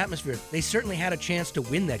about the atmosphere, they certainly had a chance to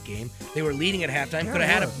win that game. They were leading at halftime, Yeah, could have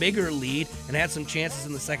had a yeah. bigger lead and had some chances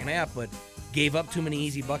in the second half, but gave up too many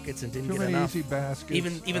easy buckets and didn't Too get many enough. easy baskets.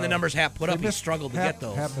 Even the numbers Hap put they up, he missed- struggled to Hap- get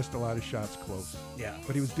those. Hap missed a lot of shots close. Yeah.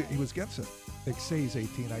 But he was getting some. They say he's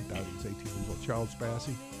 18. I doubt he's 18 years old. Charles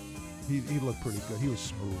Bassey. He looked pretty good. He was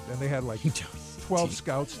smooth. And they had like 12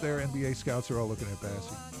 scouts there. NBA scouts are all looking at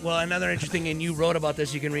Bassey. Well, another interesting, and you wrote about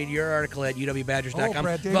this. You can read your article at uwbadgers.com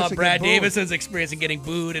Brad about Brad getting booed. Davison's experience in getting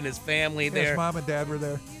booed and his family there. His mom and dad were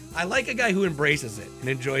there. I like a guy who embraces it and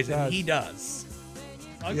enjoys it. And he does.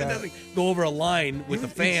 As long as it doesn't go over a line with the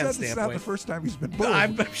fan It's standpoint. not the first time he's been booed.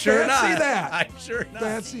 I'm sure not. Fancy that. I'm sure not.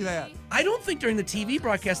 Fancy that. I don't think during the TV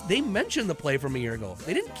broadcast they mentioned the play from a year ago.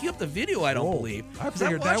 They didn't cue up the video, I don't believe. I Because I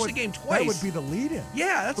figured watched that would, the game twice. That would be the lead-in.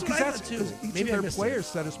 Yeah, that's because what I thought too. Because each Maybe of I their missed players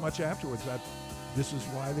said as much afterwards that this is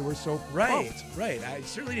why they were so pumped. Right. I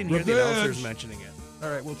certainly didn't hear the announcers mentioning it.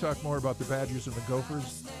 All right, we'll talk more about the Badgers and the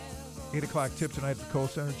Gophers. 8 o'clock tip tonight at the Kohl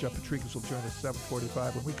Center. Jeff Petrikis will join us at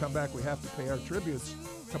 7:45. When we come back, we have to pay our tributes.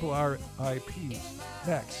 A couple of RIPs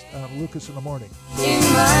next on Lucas in the Morning. In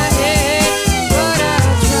my head, but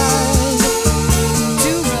I tried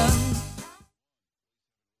to run.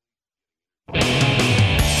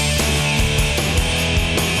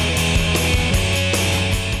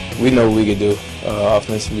 We know what we could do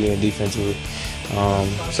offensively and defensively.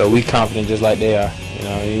 So we confident just like they are.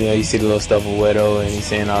 You see the little stuff with Wedo and he's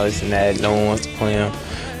saying all this and that. No one wants to play him.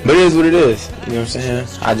 But it is what it is. You know what I'm saying?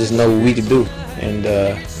 I just know what we can do. And,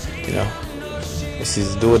 this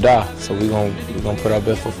is do or die. So we're gonna put our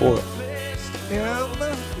best foot forward.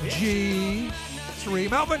 MG3.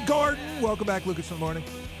 Melvin Gordon. Welcome back, Lucas in the Morning.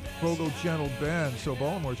 Vogel, Gentle, Ben. So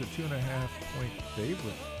Baltimore's a 2.5-point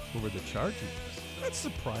favorite over the Chargers. That's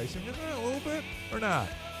surprising, isn't it, a little bit? Or not?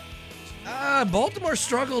 Baltimore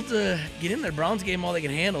struggled to get in their Browns game all they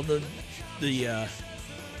can handle. The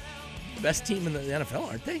best team in the NFL,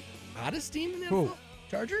 aren't they? Hottest team in the NFL?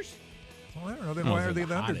 Chargers? Well, I don't know. Then why are they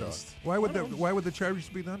the underdog? Why would the Chargers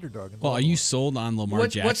be the underdog? Well, are you sold on Lamar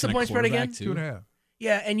Jackson? What's the point spread again? 2.5.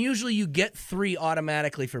 Yeah, and usually you get 3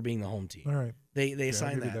 automatically for being the home team. All right. They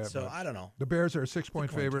assign that. So I don't know. The Bears are a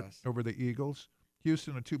 6-point favorite over the Eagles.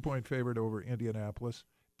 Houston a 2-point favorite over Indianapolis.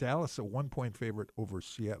 Dallas a 1-point favorite over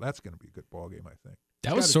Seattle. That's going to be a good ball game, I think.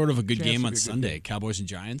 That was sort of a good game on Sunday. Cowboys and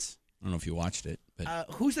Giants. I don't know if you watched it. But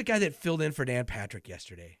who's the guy that filled in for Dan Patrick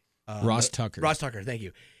yesterday? Ross Tucker. Ross Tucker, thank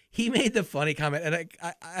you. He made the funny comment, and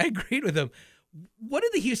I agreed with him. What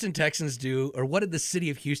did the Houston Texans do, or what did the city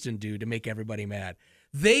of Houston do to make everybody mad?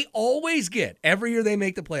 They always get, every year they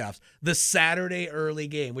make the playoffs, the Saturday early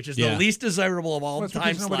game, which is the least desirable of all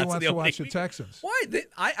time slots. Nobody wants in the to watch opening the Texans. Why?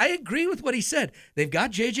 I agree with what he said. They've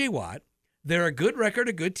got J.J. Watt. They're a good record,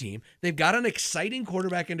 a good team. They've got an exciting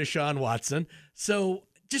quarterback in Deshaun Watson. So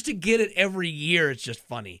just to get it every year, it's just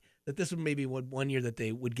funny that this would maybe one year that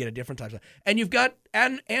they would get a different time slot. And you've got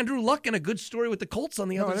Andrew Luck and a good story with the Colts on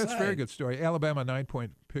the other side. That's a very good story. Alabama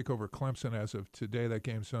 9-point pick over Clemson as of today. That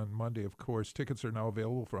game's on Monday, of course. Tickets are now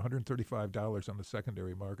available for $135 on the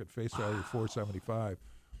secondary market. Face value $475. A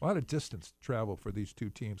lot of distance travel for these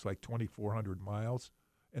two teams, like 2,400 miles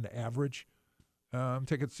an average.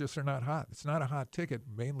 Tickets just are not hot. It's not a hot ticket,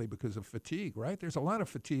 mainly because of fatigue, right? There's a lot of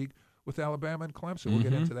fatigue with Alabama and Clemson. We'll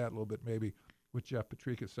get into that a little bit maybe with Jeff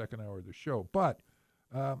Petrikis' second hour of the show. But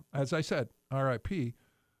as I said, RIP,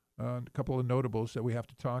 a couple of notables that we have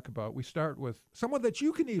to talk about. We start with someone that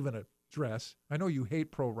you can even address. I know you hate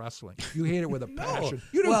pro wrestling. You hate it with a passion.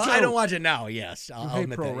 You do I don't watch it now, yes. You I'll hate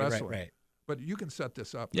admit pro that. wrestling. Right. But you can set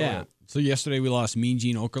this up. Yeah. So yesterday we lost Mean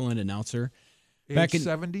Gene Okerlund, announcer. Back in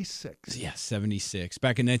 76. Yeah, 76.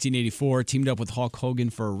 Back in 1984, teamed up with Hulk Hogan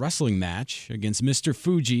for a wrestling match against Mr.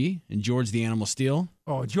 Fuji and George the Animal Steel.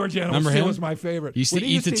 Oh, George the Animal Steel was my favorite. He used to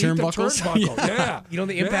eat the turnbuckles. Yeah. You know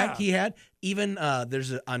the impact he had? Even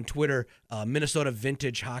there's on Twitter, Minnesota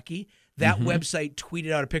Vintage Hockey. That website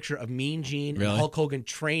tweeted out a picture of Mean Gene and Hulk Hogan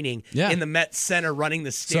training in the Met Center, running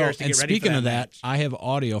the stairs to get ready for that speaking of that, match. I have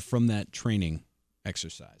audio from that training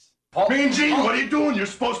exercise. Mean Gene, what are you doing? You're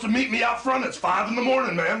supposed to meet me out front. It's 5 in the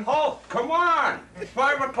morning, man. Hulk, come on. It's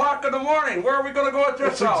 5 o'clock in the morning. Where are we going to go at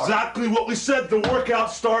this hour? That's exactly what we said. The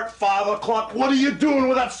workout start 5 o'clock. What are you doing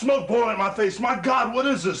with that smoke blowing in my face? My God, what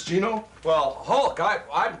is this, Gino? Well, Hulk,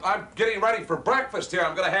 I'm getting ready for breakfast here.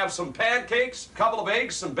 I'm going to have some pancakes, a couple of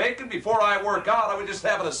eggs, some bacon. Before I work out, I was just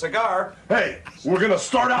having a cigar. Hey, we're going to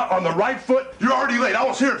start out on the right foot. You're already late. I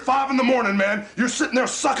was here at 5 in the morning, man. You're sitting there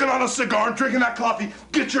sucking on a cigar and drinking that coffee.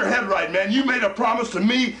 Get your head right, man. You made a promise to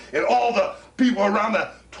me and all the people around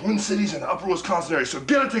the Twin Cities and Upper Wisconsin area. So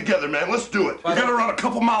get it together, man. Let's do it. We got to run a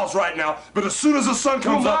couple miles right now, but as soon as the sun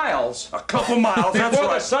comes up... 2 miles? A couple miles, that's Before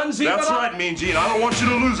right. the sun's even That's up? right, Mean Gene. I don't want you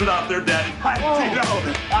to lose it out there, Daddy. I love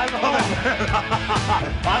it.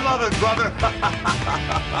 I love it, brother.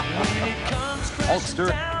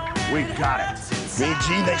 Hulkster, we got it. Mean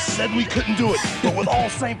Gene, they said we couldn't do it, but with all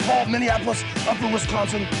St. Paul, Minneapolis, Upper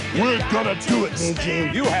Wisconsin, we're gonna do it, Mean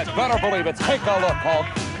Gene. You had better believe it. Take a look, Hulk.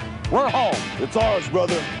 We're home. It's ours,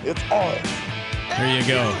 brother. It's ours. There you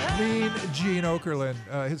go. Mean Gene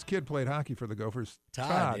Okerlund. His kid played hockey for the Gophers.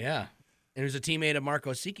 Todd, yeah. And he was a teammate of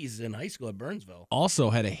Marco Siki's in high school at Burnsville. Also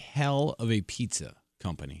had a hell of a pizza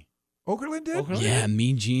company. Okerlund did? Yeah,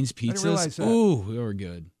 Mean Gene's Pizzas. I didn't realize that. Ooh, they were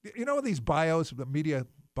good. You know these bios, the media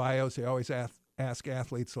bios, they always ask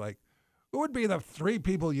athletes, like, who would be the 3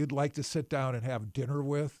 people you'd like to sit down and have dinner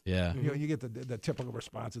with? Yeah. You know, you get the typical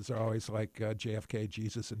responses are always like JFK,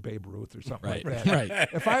 Jesus, and Babe Ruth or something Right. like that. Right.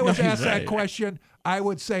 If I was asked Right. that question, I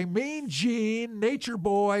would say Mean Gene, Nature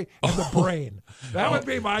Boy, and the Brain. That would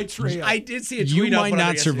be my trio. I did see a You tweet up might on it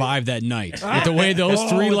not yesterday. survive that night. With the way those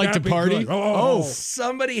 3 like to that'd be party. good. Oh,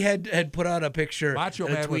 somebody had put out a picture. Macho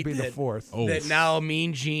a Man would tweet be the that- 4th. That now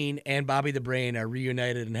Mean Gene and Bobby the Brain are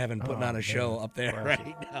reunited and putting on a show up there Wow.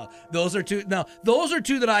 right now. Those are two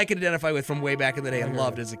that I could identify with from way back in the day and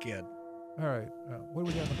loved as a kid. All right. What do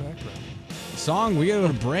we got in the background? Song, we got to go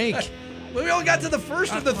to break. We only got to the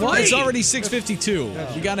first of the 3. Well, it's already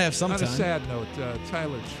 6:52. We got to have some On time. a sad note,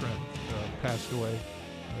 Tyler Trent passed away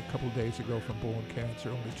a couple of days ago from bone cancer,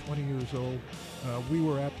 only 20 years old. We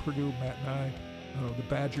were at Purdue, Matt and I. The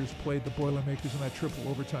Badgers played the Boilermakers in that triple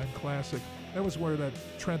overtime classic. That was where that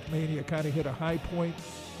Trent mania kind of hit a high point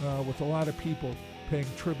with a lot of people paying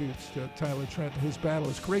tributes to Tyler Trent and his battle,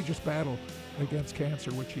 his courageous battle against cancer,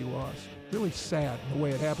 which he lost. Really sad in the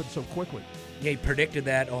way it happened so quickly. Yeah, he predicted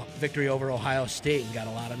that victory over Ohio State and got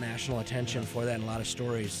a lot of national attention for that and a lot of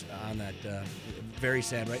stories on that. Very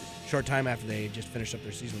sad, right? Short time after they just finished up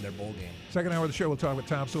their season, their bowl game. Second hour of the show, we'll talk with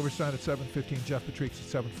Tom Silverstein at 7:15, Jeff Patrice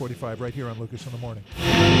at 7:45, right here on Lucas in the Morning.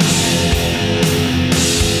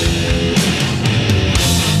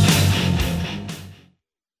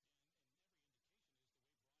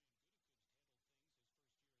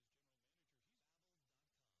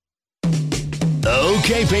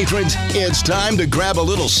 Okay, patrons, it's time to grab a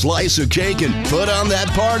little slice of cake and put on that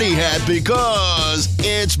party hat because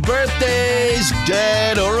it's birthdays,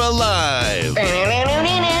 dead or alive.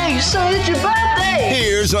 You said it's your birthday!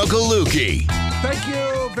 Here's Uncle Lukey. Thank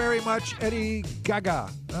you very much, Eddie Gaga.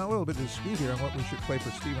 A little bit of dispute here on what we should play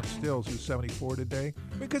for Steven Stills, who's 74 today,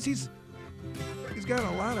 because he's got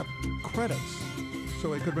a lot of credits.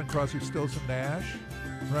 So it could have been Crosby, Stills, and Nash,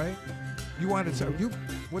 right? You wanted some.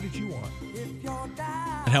 What did you want? It'd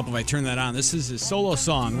help if I turn that on. This is his solo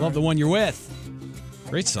song. Love the One You're With.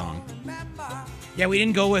 Great song. Yeah, we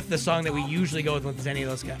didn't go with the song that we usually go with any of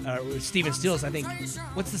those guys. Steven Stills, I think.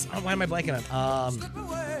 What's this? Why am I blanking on?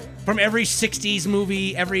 From every 60s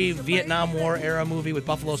movie, every Vietnam War era movie with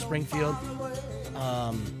Buffalo Springfield.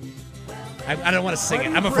 I don't want to sing it.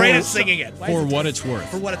 I'm afraid of singing it. For What It's Worth.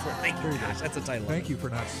 For What It's Worth. Thank you. Gosh, that's the title. Thank you for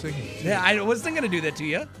not singing. Yeah, I wasn't going to do that to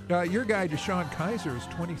you. Your guy, Deshaun Kaiser, is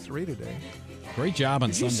 23 today. Great job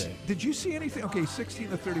on Sunday. Did you see anything? Okay, 16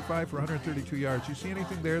 to 35 for 132 yards. You see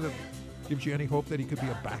anything there that gives you any hope that he could be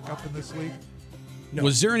a backup in this league? No.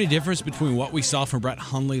 Was there any difference between what we saw from Brett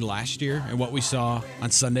Hundley last year and what we saw on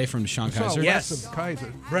Sunday from Deshaun Kaiser? Yes. Of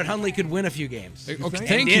Kaiser. Brett Hundley could win a few games. Okay,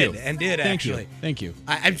 thank you. And did actually. Thank you.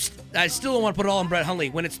 I still don't want to put it all on Brett Hundley.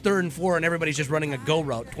 When it's 3rd and 4 and everybody's just running a go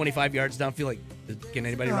route 25 yards downfield, like, can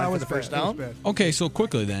anybody run for the first down? Okay, so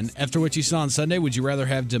quickly then, after what you saw on Sunday, would you rather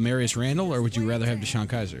have Demarius Randall or would you rather have Deshaun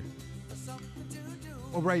Kaiser?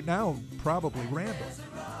 Well, right now, probably Randall.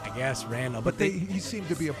 I guess Randall. But he seemed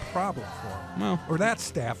to be a problem for him. Well, or that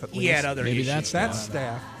staff, at least. He had other Maybe issues. that's That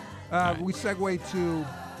staff. We segue to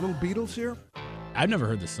Little Beatles here. I've never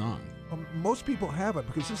heard the song. Most people haven't,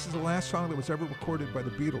 because this is the last song that was ever recorded by the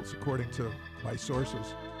Beatles, according to my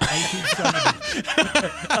sources.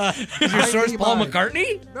 1970. Is your source Paul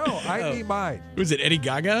McCartney? No, I Need Mine. Was it Eddie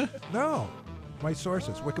Gaga? No, my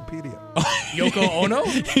sources, Wikipedia. Yoko Ono?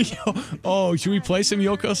 Oh, should we play some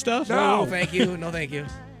Yoko stuff? No. Thank you. No, thank you.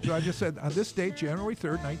 So I just said, on this date, January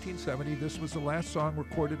 3rd, 1970, this was the last song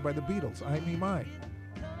recorded by the Beatles, I Need Mine.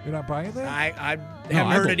 You're not buying that? I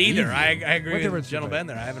haven't heard it either. I agree What with General Ben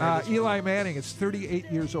there. I haven't heard this Eli Manning is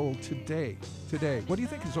 38 years old today. What do you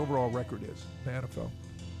think his overall record is in the NFL?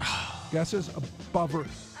 Guesses? Above or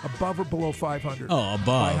below 500? Oh, above.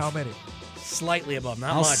 By how many? Slightly above,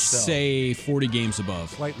 not I'll much, though. say 40 games above.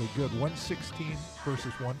 Slightly good. 116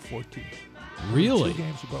 versus 114. Really? 2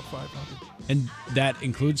 games above 500. And that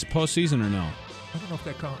includes postseason or no? I don't know if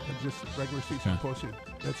that counts just regular season postseason.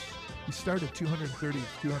 He started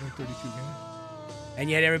 232 games. And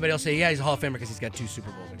yet everybody will say, yeah, he's a Hall of Famer because he's got 2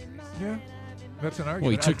 Super Bowl victories. Yeah, that's an argument.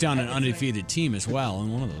 Well, he took down an undefeated team as well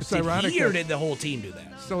in one of those. It's ironic. Or did the whole team do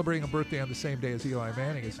that? Celebrating a birthday on the same day as Eli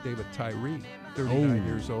Manning is David Tyree, 39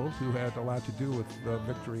 years old, who had a lot to do with the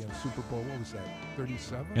victory in Super Bowl. What was that,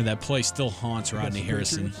 37? And that play still haunts Rodney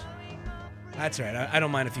Harrison. That's right. I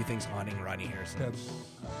don't mind a few things haunting Ronnie Harrison. That's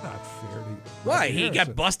not fair. Why? He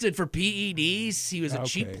got busted for PEDs. He was a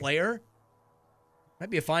cheap player. Might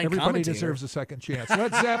be a fine Everybody commentator. deserves a second chance.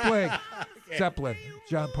 Led Zeppelin. Zeppelin.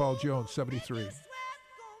 John Paul Jones, 73.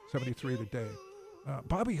 73 today.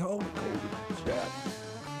 Bobby Hull, his dad,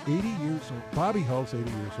 80 years old. Bobby Hull's 80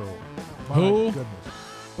 years old. My Who? goodness.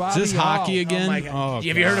 Is this Hull. hockey again? Oh, my God.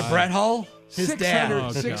 Have you heard of Brett Hull? His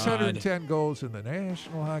dad. 610 goals in the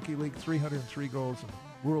National Hockey League, 303 goals in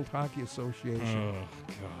the World Hockey Association.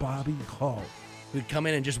 Bobby Hull. Who'd come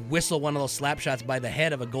in and just whistle one of those slap shots by the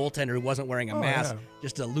head of a goaltender who wasn't wearing a mask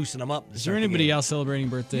just to loosen him up. Is there anybody else celebrating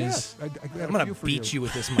birthdays? Yes. I'm going to beat you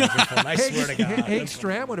with this microphone. I swear to God. Hank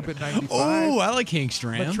Stram would have been 95. Oh, I like Hank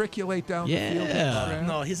Stram. Matriculate down the field. Yeah.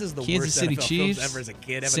 No, his is the Kansas worst City NFL Chiefs, films ever as a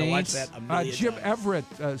kid. Having to watch that a million Jim times. Everett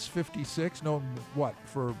is 56. Known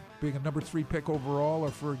for being a number 3 pick overall or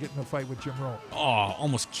for getting in a fight with Jim Rome? Oh,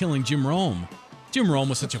 almost killing Jim Rome. Jim Rome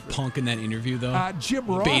was such a punk in that interview, though. Jim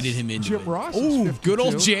Ross. Baited him into Jim it. Ross is Ooh, 52. good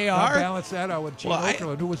old JR. Balance that out with Gene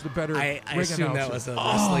Okerlund. Who was the better I ring assume that announcer? was a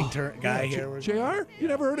wrestling guy here. JR? You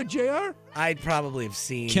never heard of JR? I'd probably have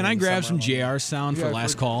seen. Can I grab some somewhere JR sound for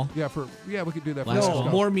last call? Yeah, we could do that. Last for call.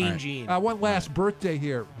 More Mean All right. Gene. One last birthday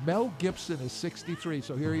here. Mel Gibson is 63.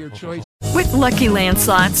 So here are your choices. With Lucky Land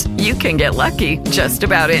Slots, you can get lucky just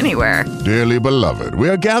about anywhere. Dearly beloved, we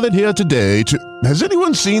are gathered here today to... Has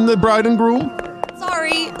anyone seen the bride and groom?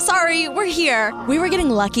 Sorry, we're here. We were getting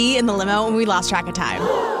lucky in the limo and we lost track of time.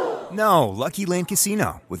 No, Lucky Land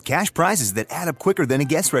Casino, with cash prizes that add up quicker than a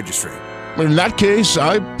guest registry. In that case,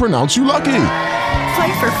 I pronounce you lucky.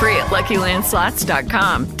 Play for free at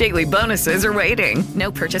LuckyLandSlots.com. Daily bonuses are waiting.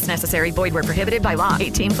 No purchase necessary. Void where prohibited by law.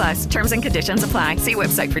 18+. Terms and conditions apply. See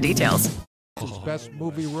website for details. His best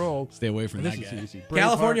movie role. Stay away from this that is guy. easy.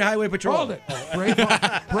 California Highway Patrol. Hold it.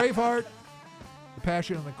 Braveheart, The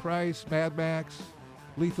Passion of the Christ, Mad Max,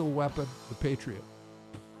 Lethal Weapon, The Patriot.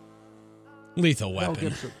 Lethal Mel Weapon.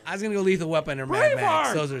 Gibson. I was going to go Lethal Weapon or Mad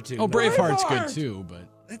Max. Those are two. Oh, Braveheart's good too, but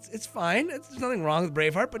It's fine. There's nothing wrong with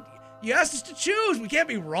Braveheart, but you asked us to choose. We can't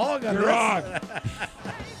be wrong on You're this. wrong.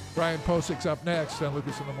 Brian Posick's up next on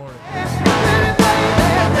Lucas in the Morning.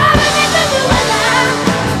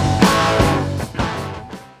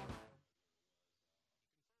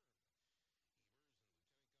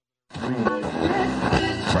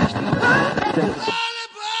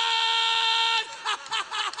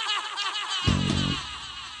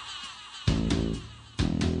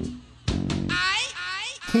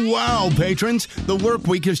 Wow, patrons, the work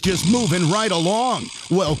week is just moving right along.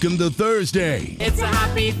 Welcome to Thursday. It's a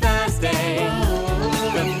happy Thursday,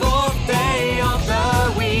 the fourth day of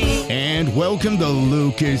the week. And welcome to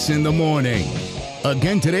Lucas in the Morning.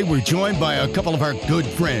 Again, today we're joined by a couple of our good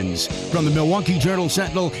friends from the Milwaukee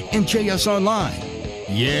Journal-Sentinel and JS Online.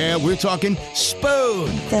 Yeah, we're talking Spoon.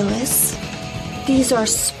 Phyllis, these are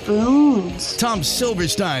spoons. Tom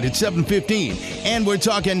Silverstein at 7:15. And we're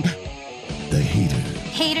talking The Hater.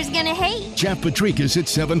 Haters gonna hate. Jeff Patrikas at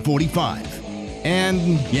 7:45.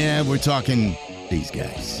 And, yeah, we're talking these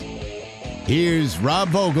guys. Here's Rob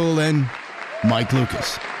Vogel and Mike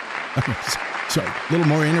Lucas. Sorry, a little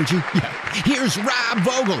more energy? Yeah. Here's Rob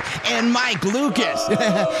Vogel and Mike Lucas. Thank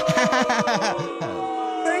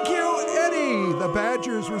you, Eddie. The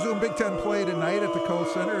Badgers resume Big Ten play tonight at the Kohl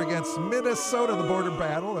Center against Minnesota, the border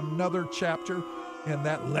battle. Another chapter in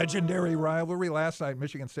that legendary rivalry. Last night,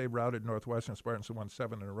 Michigan State routed Northwestern. Spartans won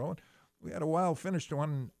 7 in a row. We had a wild finish to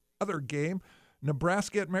one other game.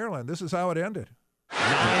 Nebraska at Maryland. This is how it ended.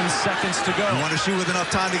 9 seconds to go. You want to shoot with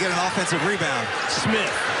enough time to get an offensive rebound.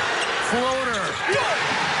 Smith. Floater.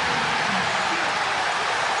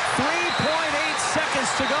 3.8 seconds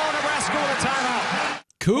to go. Nebraska with a timeout.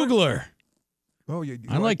 Kugler. Oh,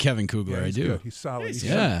 I like Kevin Kugler. Yeah, I he's do. good. He's solid.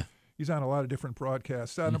 He's on a lot of different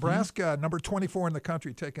broadcasts. Nebraska, number 24 in the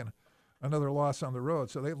country, taking another loss on the road.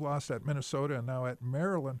 So they've lost at Minnesota and now at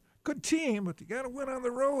Maryland. Good team, but you got to win on the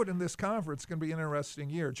road in this conference. It's going to be an interesting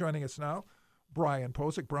year. Joining us now, Brian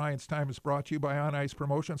Posick. Brian's Time is brought to you by On Ice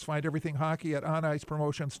Promotions. Find everything hockey at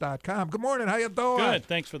onicepromotions.com. Good morning. How you doing? Good.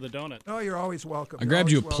 Thanks for the donut. Oh, you're always welcome. I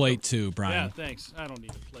grabbed you a plate too, Brian. Yeah, thanks. I don't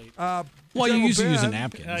need a plate. Well, you usually use a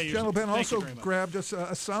napkin. General Ben also grabbed us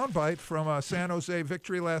a soundbite from a San Jose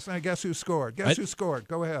victory last night. Guess who scored? Guess who scored?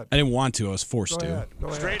 Go ahead. I didn't want to. I was forced Go to. ahead.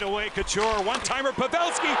 Straight away, Couture, one-timer,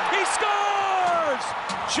 Pavelski, he scores!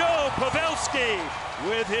 Joe Pavelski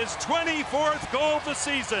with his 24th goal of the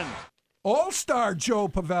season. All-Star Joe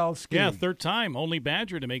Pavelski. Yeah, third time, only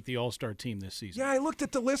Badger to make the All-Star team this season. Yeah, I looked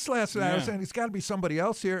at the list last night. I was saying, it's got to be somebody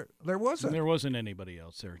else here. There wasn't. There wasn't anybody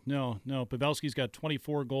else there. No. Pavelski's got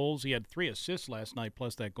 24 goals. He had 3 assists last night,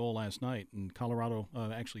 plus that goal last night. And Colorado,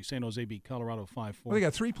 San Jose beat Colorado 5-4. Well, they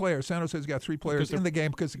got 3 players. San Jose's got 3 players in the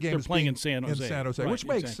game because the game is playing in San Jose. Right, which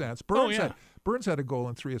makes sense. Burns had a goal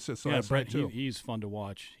and 3 assists last night, too. He's fun to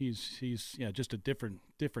watch. He's just a different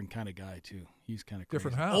kind of guy, too. He's kind of crazy.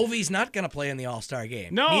 Different how? Ovi's not going to play in the All-Star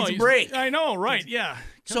game. No. Needs a break. I know, right, yeah.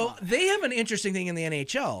 So they have an interesting thing in the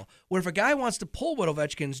NHL where if a guy wants to pull what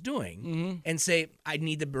Ovechkin's doing and say, I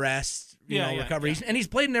need the rest, recovery, and he's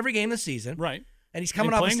played in every game this season. Right. And he's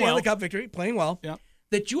coming off a Stanley Cup victory, playing well,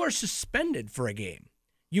 that you are suspended for a game.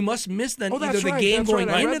 You must miss then either the game going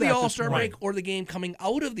into the All-Star break or the game coming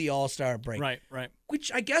out of the All-Star break. Right. Which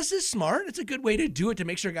I guess is smart. It's a good way to do it to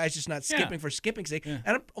make sure guys just not skipping for skipping's sake. Yeah.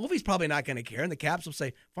 And Ovi's probably not going to care. And the Caps will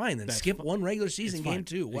say, fine, then skip one regular season game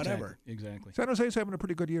too, whatever. Exactly. San Jose's having a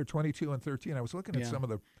pretty good year, 22-13. I was looking at some of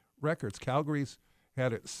the records. Calgary's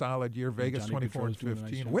had a solid year. Vegas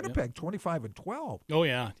 24-15. Winnipeg 25-12. Oh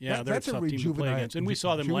yeah. That's a rejuvenated. And we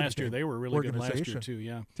saw them last year. They were really good last year too.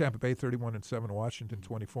 Yeah. Tampa Bay 31-7. Washington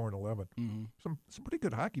 24-11. Some pretty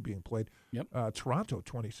good hockey being played. Yep. Toronto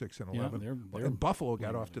 26-11. Yeah, and Buffalo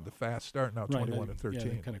got off to the fast start. Now 21-13.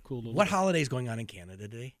 Yeah, kind of cool. What holiday's going on in Canada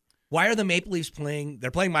today? Why are the Maple Leafs playing?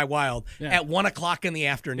 They're playing my Wild at 1:00 in the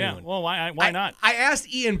afternoon. Yeah, well, why not? I asked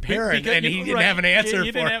Ian Parent, and he didn't have an answer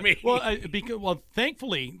for me. Well,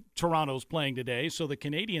 thankfully, Toronto's playing today, so the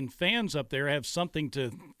Canadian fans up there have something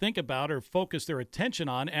to think about or focus their attention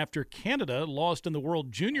on after Canada lost in the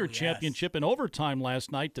World Junior Championship in overtime last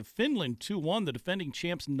night to Finland 2-1. The defending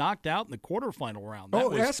champs knocked out in the quarterfinal round.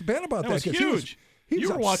 Ask Ben about that. That was huge.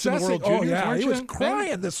 You were watching the World Juniors, weren't you? He was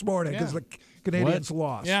crying this morning because the Canadians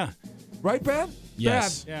lost. Yeah. Right, Ben?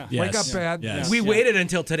 Yes. Ben. Wake up, Ben. Yes. We waited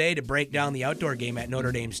until today to break down the outdoor game at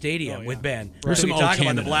Notre Dame Stadium with Ben. There's So some we talk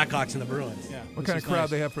about the Canada. Blackhawks and the Bruins. Yeah. What kind of crowd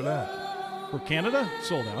they have for that? For Canada?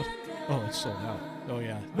 Sold out. Oh, it's sold out. Oh,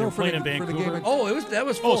 yeah. No, They're playing in for the Vancouver. game. That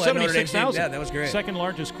was full at Notre Dame Stadium. 76,000. Yeah, that was great. Second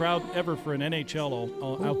largest crowd ever for an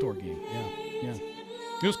NHL outdoor game. Yeah.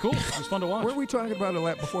 It was cool. It was fun to watch. What were we talking about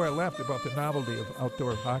before I left about the novelty of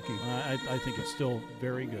outdoor hockey? I think it's still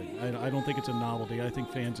very good. I don't think it's a novelty. I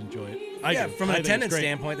think fans enjoy it. From an attendance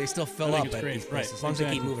standpoint, they still fill up at these right. places, as long as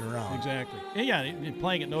they keep moving around. Exactly. And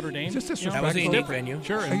playing at Notre Dame. Is this That was a unique venue.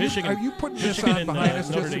 Sure. And Michigan. Are you putting this on behind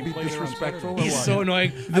us just to be disrespectful? He's so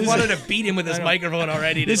annoying. I wanted to beat him with his microphone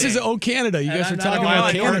already today. This is O Canada. You guys are talking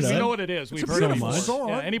about Canada. We know what it is. We've heard it much.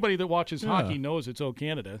 Anybody that watches hockey knows it's O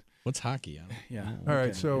Canada. What's hockey? Yeah. All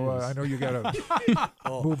right, so I know you got to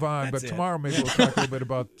move on, but tomorrow maybe we'll talk a little bit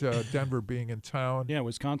about Denver being in town. Yeah,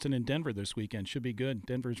 Wisconsin and Denver this weekend should be good.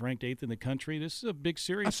 Denver's ranked 8th in the country. This is a big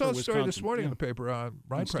series. I saw for a story Wisconsin. this morning in the paper.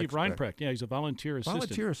 Steve Reinprecht. Yeah, he's a volunteer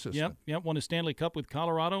assistant. Yep. Won a Stanley Cup with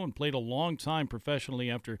Colorado and played a long time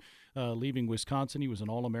professionally after leaving Wisconsin. He was an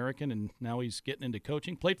All-American, and now he's getting into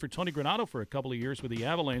coaching. Played for Tony Granato for a couple of years with the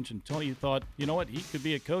Avalanche, and Tony thought, you know what, he could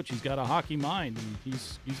be a coach. He's got a hockey mind, and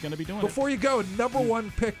he's going to be doing it. Before you go, number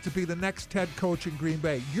one pick to be the next head coach in Green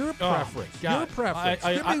Bay. Your preference. Your preference.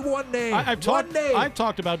 Give me one name. I've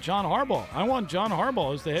talked about John Harbaugh. I want John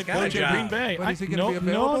Harbaugh as the head coach of Green Bay. But is he going to be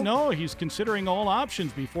available? No. He's considering all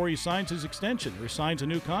options before he signs his extension or signs a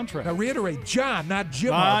new contract. Now reiterate, John, not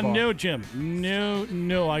Jim Harbaugh. No, Jim.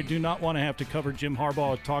 No. I do not want to have to cover Jim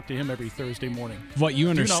Harbaugh and talk to him every Thursday morning. What you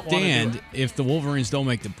understand, if the Wolverines don't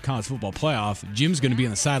make the college football playoff, Jim's going to be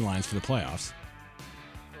on the sidelines for the playoffs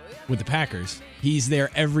with the Packers. He's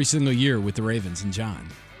there every single year with the Ravens and John.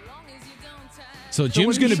 So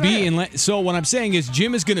Jim's going to be in. So what I'm saying is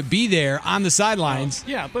Jim is going to be there on the sidelines.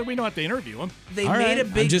 Yeah, but we don't have to interview him. They made a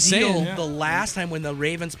big deal the last time when the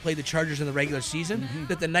Ravens played the Chargers in the regular season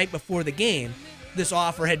that the night before the game, this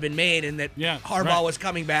offer had been made and that Harbaugh was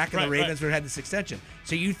coming back and the Ravens had this extension.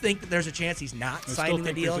 So you think that there's a chance he's not signing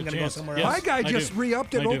the deal and going to go somewhere else? My guy just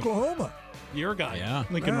re-upped in Oklahoma. Your guy,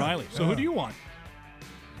 Lincoln Riley. So who do you want?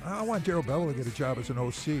 I want Darryl Bell to get a job as an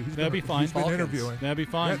OC. That'd be fine. He's been interviewing. That'd be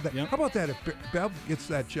fine. How about that? If Bev gets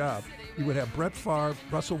that job, he would have Brett Favre,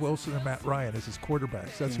 Russell Wilson, and Matt Ryan as his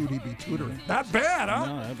quarterbacks. That's who he'd be tutoring. Not bad, huh?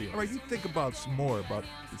 No, that'd be all right, you think about some more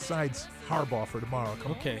besides Harbaugh for tomorrow.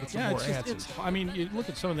 Come okay. On, some more answers. You look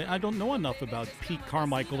at some of the. I don't know enough about Pete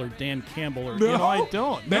Carmichael or Dan Campbell or. No? I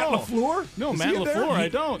don't. Matt LaFleur? No, Matt LaFleur. I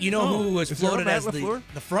don't. You know who was floated as the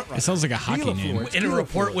front runner? It sounds like a hockey name. In a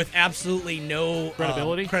report with absolutely no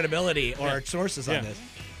credibility or sources on this.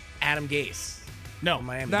 Adam Gase. No. from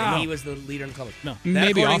Miami. No. He was the leader in the club. No.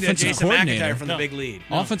 Maybe according to offensive Jason coordinator. McIntyre from the big lead.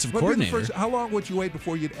 Offensive What would be the coordinator. how long would you wait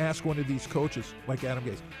before you'd ask one of these coaches, like Adam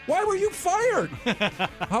Gase, why were you fired?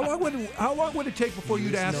 How long would it take before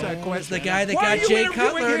you'd ask that It's question? the guy that Why are got you Jay interviewing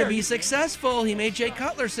Cutler to here? be successful. He made Jay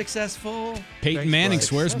Cutler successful. Peyton Thanks, Manning Bryce.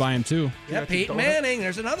 swears by him, too. Yeah, got your Peyton donut? Manning.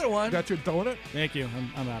 There's another one. Got your donut? Thank you.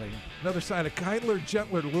 I'm out of here. Another sign of Kyler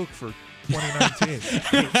Gentler Luke for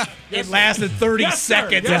 2019. It lasted 30 Yes, sir.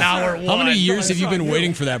 seconds Yes, in hour sir. one. How many years have It's you on been you.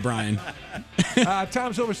 waiting for that, Brian?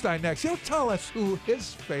 Tom Silverstein next. He'll tell us who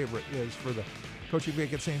his favorite is for the coaching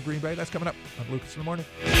vacancy in Green Bay. That's coming up on Lucas in the Morning.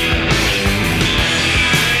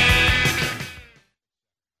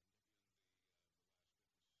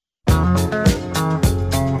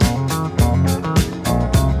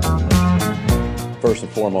 First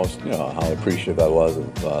and foremost, how appreciative I was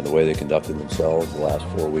of the way they conducted themselves the last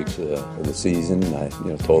 4 weeks of the season. I,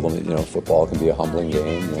 told them that, football can be a humbling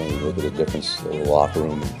game. You look at the difference of the locker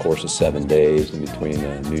room in the course of 7 days in between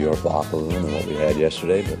the New York locker room and what we had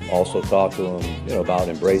yesterday, but also talk to them, about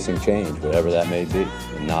embracing change, whatever that may be,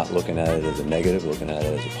 and not looking at it as a negative, looking at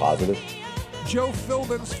it as a positive. Joe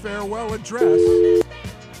Philbin's farewell address.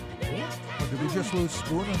 Did we just lose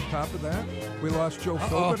Spoon on top of that? We lost Joe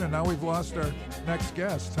Philbin, and now we've lost our next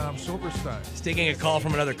guest, Tom Silverstein. He's taking a call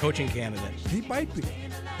from another coaching candidate. He might be.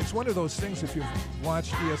 It's one of those things, if you've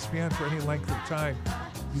watched ESPN for any length of time,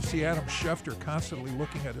 you see Adam Schefter constantly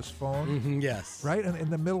looking at his phone. Yes. Right? And in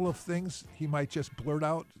the middle of things, he might just blurt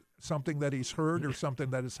out something that he's heard or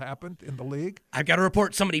something that has happened in the league. I've got to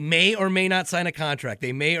report somebody may or may not sign a contract.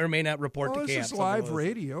 They may or may not report to camp. This is live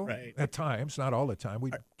radio at times, not all the time.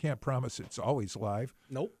 We can't promise it's always live.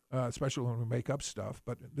 Nope. Especially when we make up stuff.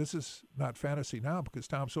 But this is not fantasy now because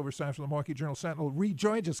Tom Silverstein from the Milwaukee Journal Sentinel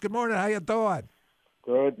rejoins us. Good morning. How you doing?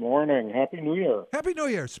 Good morning. Happy New Year. Happy New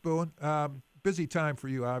Year, Spoon. Busy time for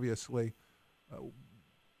you, obviously.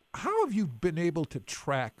 How have you been able to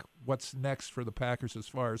track what's next for the Packers as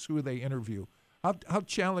far as who they interview? How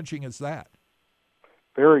challenging is that?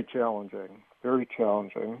 Very challenging. Very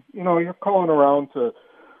challenging. You're calling around to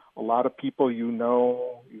a lot of people you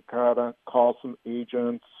gotta call some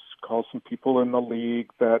agents, call some people in the league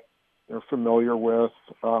that you're familiar with,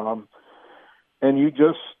 and you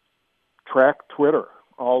just track Twitter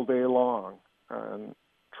all day long and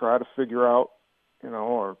try to figure out,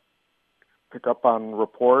 or pick up on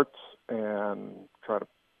reports and try to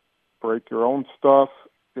break your own stuff.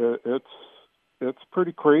 It's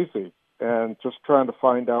pretty crazy, and just trying to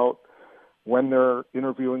find out when they're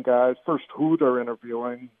interviewing guys, first who they're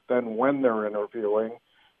interviewing, then when they're interviewing,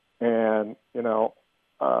 and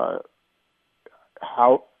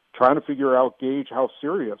how trying to gauge how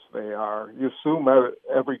serious they are. You assume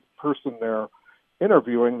every person they're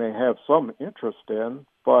interviewing they have some interest in,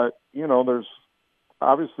 but there's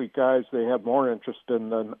obviously guys they have more interest in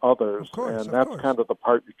than others, and that's kind of the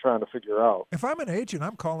part you're trying to figure out. If I'm an agent,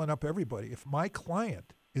 I'm calling up everybody. If my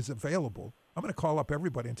client is available, I'm going to call up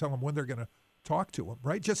everybody and tell them when they're going to talk to him,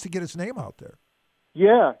 right? Just to get his name out there.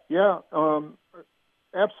 Yeah,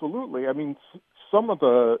 absolutely. I mean,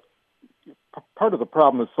 part of the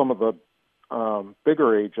problem is some of the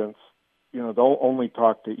bigger agents, they'll only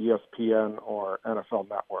talk to ESPN or NFL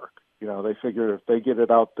Network. They figure if they get it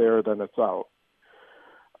out there, then it's out.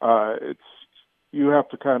 You have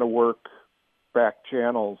to kind of work back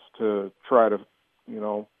channels to try to,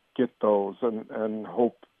 get those and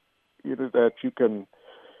hope that you can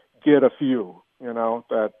get a few,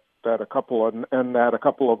 that a couple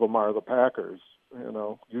of them are the Packers,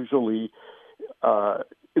 usually.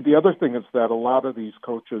 The other thing is that a lot of these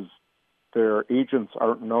coaches, their agents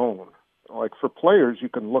aren't known. Like for players, you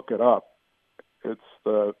can look it up. It's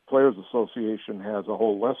the Players Association has a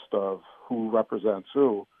whole list of who represents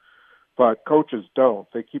who, but coaches don't.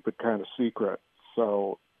 They keep it kind of secret.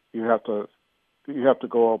 So you have to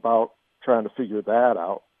go about trying to figure that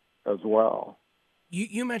out as well.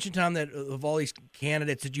 You mentioned, Tom, that of all these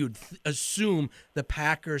candidates that you'd assume the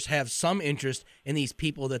Packers have some interest in these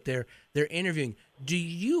people that they're interviewing. Do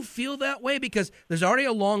you feel that way? Because there's already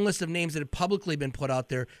a long list of names that have publicly been put out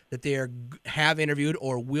there that they have interviewed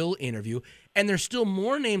or will interview, and there's still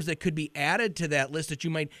more names that could be added to that list that you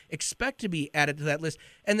might expect to be added to that list.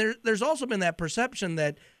 And there's also been that perception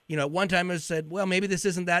that, at one time it was said, well, maybe this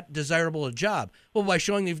isn't that desirable a job. Well, by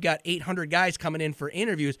showing you've got 800 guys coming in for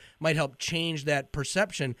interviews might help change that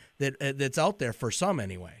perception that's out there for some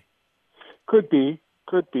anyway. Could be.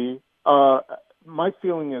 My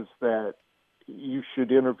feeling is that you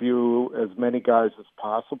should interview as many guys as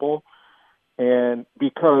possible, and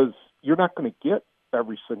because you're not going to get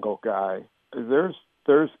every single guy. There's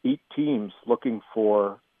 8 teams looking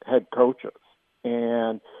for head coaches,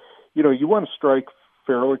 and you want to strike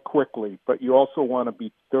fairly quickly, but you also want to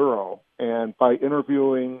be thorough. And by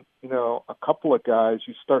interviewing, a couple of guys,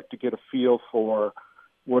 you start to get a feel for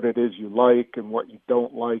what it is you like and what you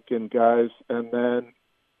don't like in guys. And then,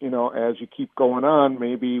 as you keep going on,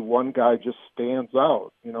 maybe one guy just stands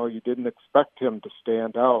out. You didn't expect him to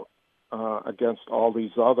stand out against all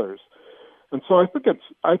these others. And so I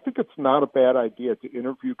think it's not a bad idea to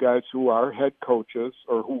interview guys who are head coaches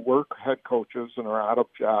or who work head coaches and are out of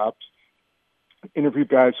jobs. Interview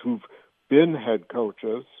guys who've been head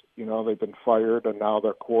coaches, they've been fired and now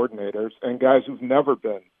they're coordinators, and guys who've never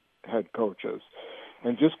been head coaches,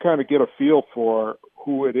 and just kind of get a feel for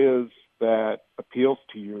who it is that appeals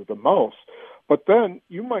to you the most. But then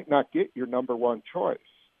you might not get your number one choice.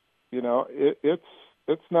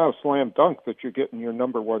 It's not a slam dunk that you're getting your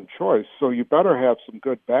number one choice, so you better have some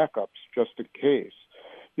good backups just in case.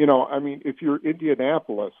 If you're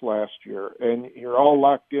Indianapolis last year and you're all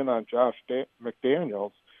locked in on Josh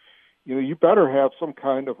McDaniels, you better have some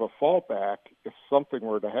kind of a fallback if something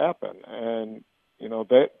were to happen. And,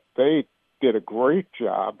 they did a great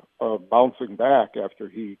job of bouncing back after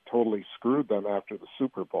he totally screwed them after the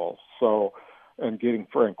Super Bowl. And getting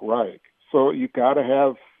Frank Reich. So you got to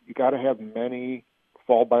have many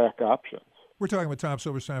fallback options. We're talking with Tom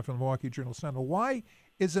Silverstein from the Milwaukee Journal-Sentinel. Why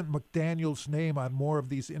isn't McDaniel's name on more of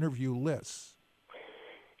these interview lists?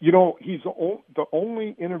 He's the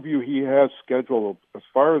only interview he has scheduled, as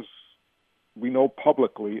far as we know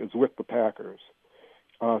publicly, is with the Packers.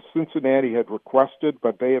 Cincinnati had requested,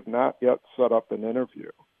 but they have not yet set up an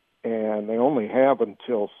interview, and they only have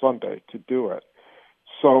until Sunday to do it.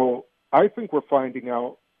 So I think we're finding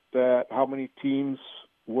out that how many teams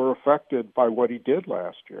were affected by what he did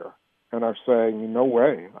last year and are saying, no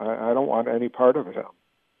way, I don't want any part of him.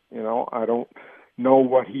 I don't know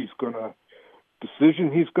what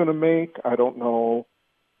decision he's going to make. I don't know,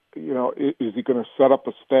 is he going to set up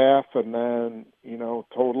a staff and then,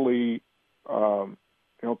 totally,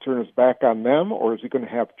 turn his back on them, or is he going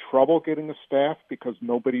to have trouble getting a staff because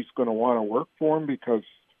nobody's going to want to work for him because,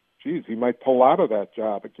 geez, he might pull out of that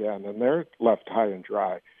job again and they're left high and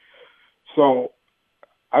dry. So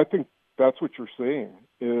I think that's what you're seeing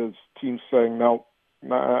is teams saying, no,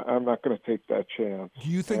 I'm not going to take that chance. Do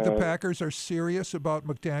you think the Packers are serious about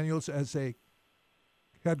McDaniels as a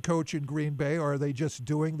head coach in Green Bay, or are they just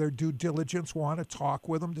doing their due diligence, want to talk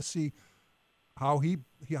with him to see how he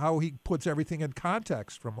puts everything in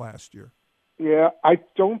context from last year? Yeah, I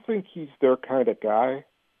don't think he's their kind of guy.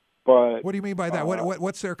 But what do you mean by that?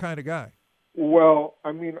 What's their kind of guy? Well,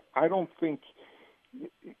 I don't think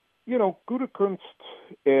Gutekunst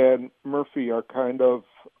and Murphy are kind of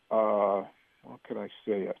how can I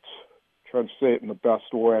say it? Trying to say it in the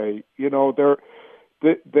best way.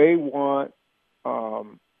 They want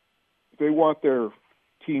their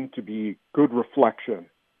team to be good reflection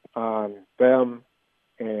on them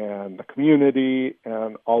and the community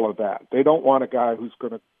and all of that. They don't want a guy who's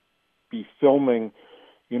going to be filming,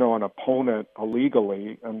 an opponent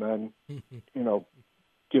illegally and then,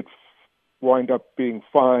 wind up being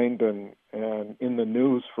fined and in the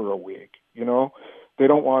news for a week. They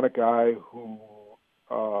don't want a guy who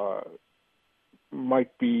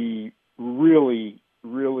might be really,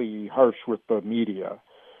 really harsh with the media.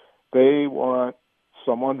 They want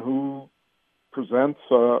someone who presents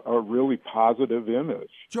a really positive image.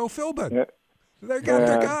 Joe Philbin. They got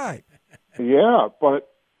their guy. Yeah, but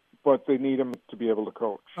they need him to be able to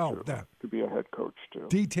coach. To be a head coach too.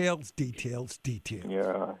 Details.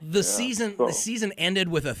 Yeah. The season ended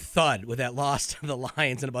with a thud with that loss to the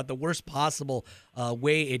Lions in about the worst possible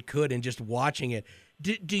way it could, and just watching it.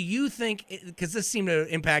 Do you think, because this seemed to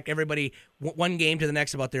impact everybody one game to the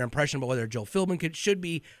next about their impression about whether Joe Philbin should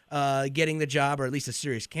be getting the job, or at least a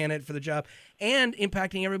serious candidate for the job, and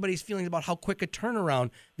impacting everybody's feelings about how quick a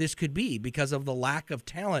turnaround this could be because of the lack of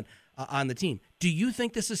talent on the team? Do you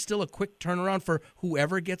think this is still a quick turnaround for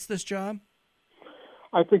whoever gets this job?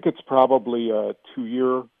 I think it's probably a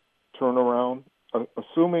 2-year turnaround,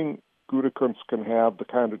 assuming Gutekunst can have the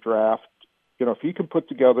kind of draft. If he can put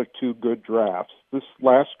together 2 good drafts, this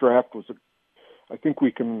last draft was, I think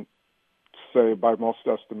we can say by most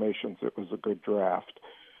estimations, it was a good draft.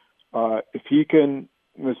 If he can,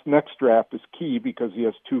 this next draft is key because he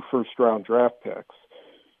has 2 first-round draft picks.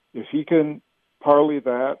 If he can parlay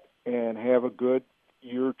that and have a good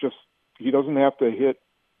year, he doesn't have to hit,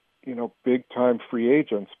 big-time free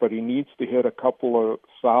agents, but he needs to hit a couple of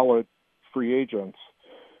solid free agents,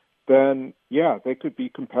 then, yeah, they could be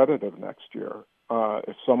competitive next year.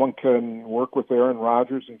 If someone can work with Aaron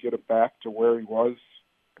Rodgers and get it back to where he was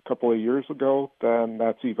a couple of years ago, then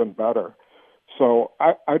that's even better. So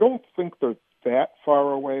I don't think the that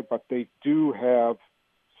far away, but they do have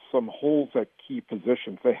some holes at key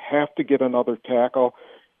positions. They have to get another tackle.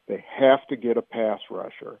 They have to get a pass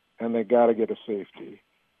rusher, and they got to get a safety.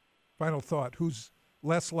 Final thought: who's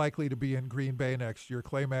less likely to be in Green Bay next year,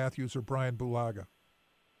 Clay Matthews or Brian Bulaga?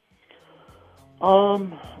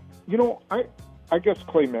 I guess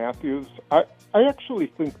Clay Matthews. I actually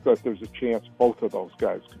think that there's a chance both of those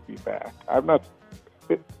guys could be back.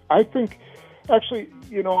 I think, actually,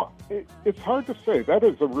 it's hard to say. That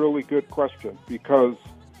is a really good question because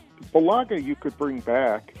Bulaga you could bring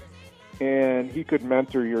back, and he could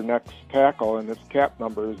mentor your next tackle, and his cap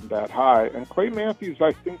number isn't that high. And Clay Matthews,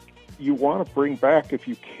 I think you want to bring back if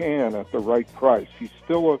you can at the right price. He's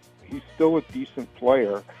still a decent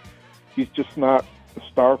player. He's just not the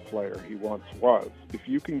star player he once was. If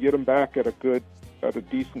you can get him back at a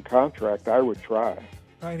decent contract, I would try.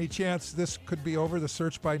 Any chance this could be over, the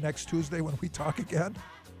search, by next Tuesday when we talk again?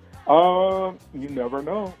 You never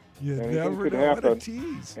know. Anything never could know. Happen. What a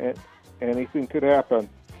tease. Anything could happen.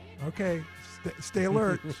 Okay. Stay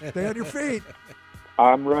alert. Stay on your feet.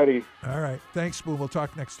 I'm ready. All right. Thanks, Spoon. We'll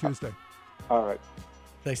talk next Tuesday. All right.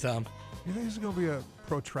 Thanks, Tom. You think this is going to be a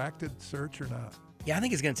protracted search or not? Yeah, I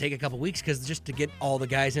think it's going to take a couple weeks because just to get all the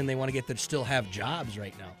guys in they want to get that still have jobs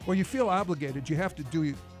right now. Well, you feel obligated. You have to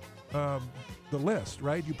do the list,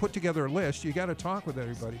 right? You put together a list. You got to talk with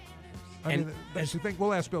everybody. I mean, you think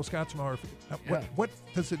we'll ask Bill Scott tomorrow. What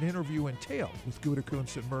does an interview entail with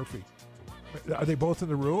Gutekunst and Murphy? Are they both in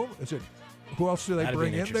the room? Is it? Who else do they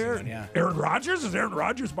bring in there? One, yeah. Aaron Rodgers? Is Aaron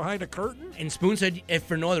Rodgers behind a curtain? And Spoon said, if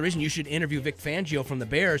for no other reason, you should interview Vic Fangio from the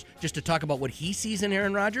Bears just to talk about what he sees in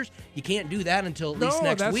Aaron Rodgers. You can't do that until at least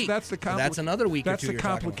next week. That's another week or two. That's the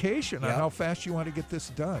complication on how fast you want to get this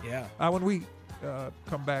done. Yeah. When we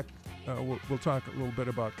come back, we'll talk a little bit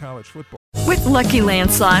about college football. With Lucky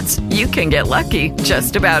Land Slots, you can get lucky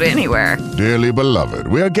just about anywhere. Dearly beloved,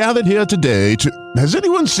 we are gathered here today to... Has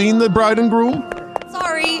anyone seen the bride and groom?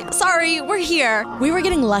 Sorry, we're here. We were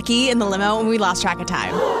getting lucky in the limo and we lost track of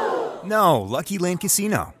time. No, Lucky Land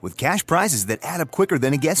Casino, with cash prizes that add up quicker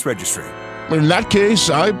than a guest registry. In that case,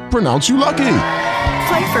 I pronounce you lucky.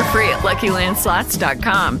 Play for free at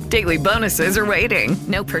LuckyLandSlots.com. Daily bonuses are waiting.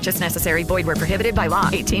 No purchase necessary. Void where prohibited by law.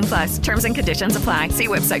 18+. Terms and conditions apply. See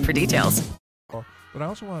website for details. But I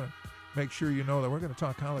also want to make sure you know that we're going to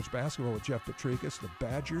talk college basketball with Jeff Petrikis. The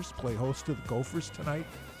Badgers play host to the Gophers tonight,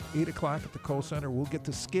 8 o'clock at the Kohl Center. We'll get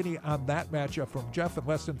to skinny on that matchup from Jeff in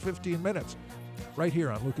less than 15 minutes, right here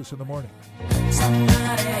on Lucas in the Morning.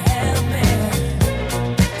 Somebody help me.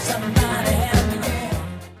 Somebody help me.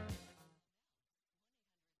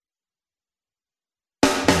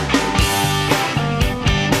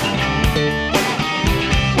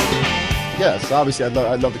 Yes, obviously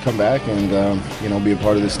I'd love to come back and be a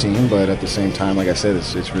part of this team, but at the same time, like I said,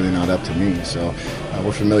 it's really not up to me. So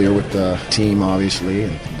we're familiar with the team, obviously,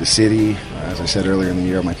 and the city. As I said earlier in the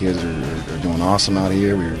year, my kids are doing awesome out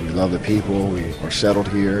here. We love the people. We are settled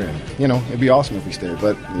here, and it'd be awesome if we stayed.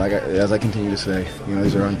 But as I continue to say,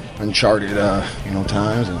 these are uncharted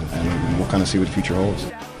times, and we'll kind of see what the future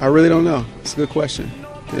holds. I really don't know. It's a good question.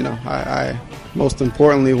 I most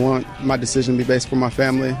importantly want my decision to be based for my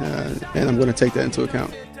family, and I'm going to take that into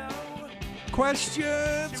account.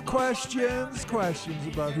 Questions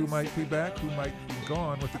about who might be back, who might be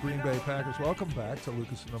gone with the Green Bay Packers. Welcome back to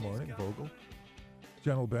Lucas in the Morning, Vogel.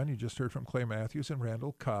 General Ben, you just heard from Clay Matthews and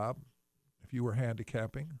Randall Cobb. If you were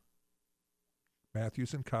handicapping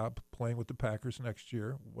Matthews and Cobb playing with the Packers next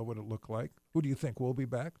year, what would it look like? Who do you think will be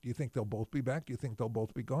back? Do you think they'll both be back? Do you think they'll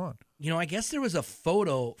both be gone? I guess there was a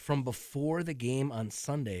photo from before the game on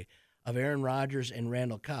Sunday of Aaron Rodgers and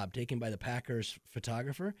Randall Cobb taken by the Packers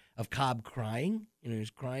photographer of Cobb crying. He was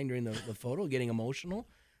crying during the photo, getting emotional.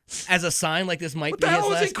 As a sign like this might be his last game. What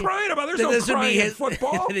the hell is he crying about? There's no crying in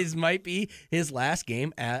football. This might be his last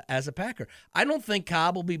game as a Packer. I don't think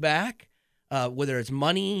Cobb will be back. Whether it's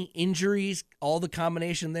money, injuries, all the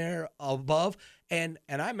combination there above. And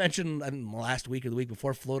I mentioned last week or the week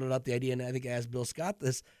before, floated up the idea, and I think I asked Bill Scott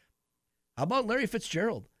this. How about Larry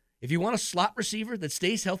Fitzgerald? If you want a slot receiver that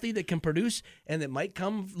stays healthy, that can produce, and that might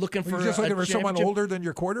come looking for just looking for someone older than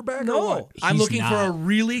your quarterback? No, or what? I'm looking for a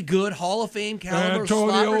really good Hall of Fame caliber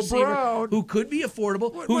slot receiver Brown. Who could be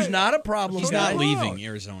affordable, who's not a problem. He's not leaving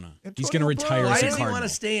Arizona. He's going to retire as a Cardinal. Why does he want to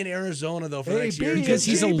stay in Arizona, though, for next year? Because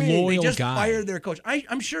he's a loyal guy. They just fired their coach.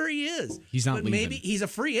 I'm sure he is. He's not but leaving. Maybe he's a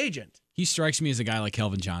free agent. He strikes me as a guy like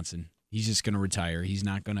Kelvin Johnson. He's just going to retire. He's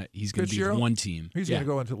not going to. He's going to be with one team. He's going to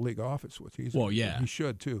go into the league office with. He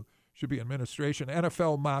should too. Should be administration.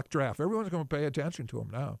 NFL mock draft. Everyone's going to pay attention to him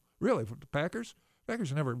now. Really, for the Packers are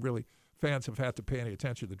never really fans have had to pay any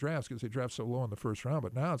attention to the drafts because they draft so low in the first round.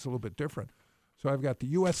 But now it's a little bit different. So I've got the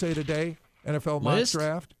USA Today NFL mock List?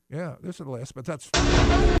 draft. Yeah, this is the list, but that's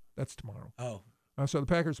tomorrow. Oh. So the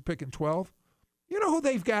Packers are picking 12. You know who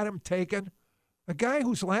they've got him taken? A guy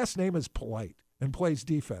whose last name is Polite and plays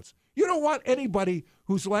defense. You don't want anybody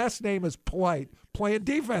whose last name is Polite playing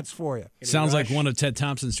defense for you. Sounds like one of Ted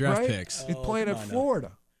Thompson's draft Right? picks. He's playing at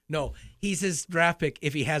Florida. No, he's his draft pick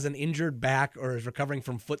if he has an injured back or is recovering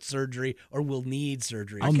from foot surgery or will need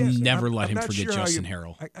surgery. I'll never let him not forget sure how Justin you-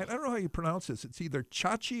 Harrell. I don't know how you pronounce this. It's either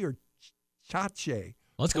Chachi or Chache.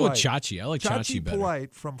 Let's go with Chachi. I like Chachi better.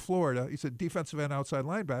 Polite from Florida. He's a defensive end outside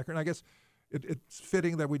linebacker. And I guess it's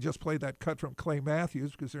fitting that we just played that cut from Clay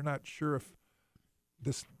Matthews because they're not sure if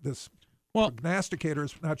this prognosticator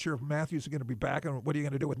is not sure if Matthews is going to be back. And what are you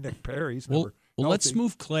going to do with Nick Perry? He's Well, never let's healthy.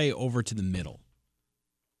 move Clay over to the middle.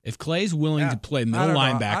 If Clay's willing Yeah, to play I middle don't know-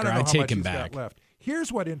 I linebacker, don't know I'd how take much him he's got back. left.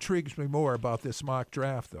 Here's what intrigues me more about this mock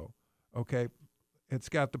draft, though. Okay, it's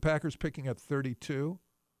got the Packers picking at 32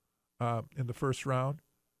 in the first round.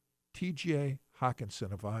 T.J.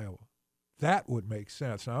 Hawkinson of Iowa. That would make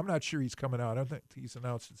sense. Now, I'm not sure he's coming out. I don't think he's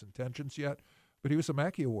announced his intentions yet, but he was a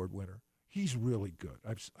Mackey Award winner. He's really good.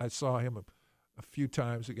 I saw him a few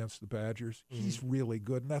times against the Badgers. He's really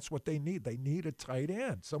good, and that's what they need. They need a tight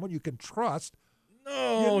end, someone you can trust.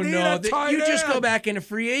 No, you just go back into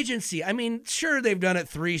free agency. I mean, sure, they've done it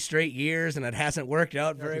 3 straight years, and it hasn't worked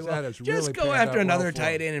out very well. Just Just go after another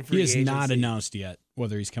tight end in free He has agency. not announced yet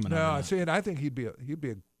whether he's coming out. No, or I'm not. saying I think he'd be a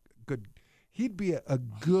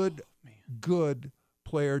good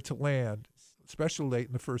player to land, especially late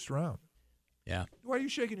in the first round. Yeah. Why are you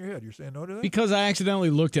shaking your head? You're saying no to that? Because I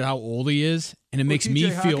accidentally looked at how old he is, and it makes me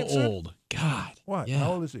TJ feel Hawkinson? old. God. What? Yeah.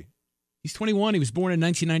 How old is he? He's 21. He was born in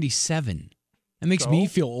 1997. That makes me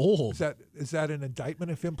feel old. Is that an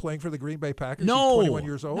indictment of him playing for the Green Bay Packers? No. He's 21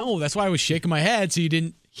 years old? No, that's why I was shaking my head so you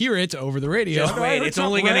didn't hear it over the radio. Just wait, it's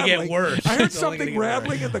only going to get worse. I heard It's only gonna something get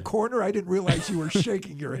rattling worse. in the corner. I didn't realize you were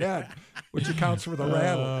shaking your head, which accounts for the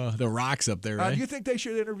rattle. The rock's up there, right? Do you think they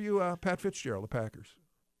should interview Pat Fitzgerald, the Packers?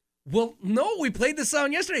 Well, no, we played the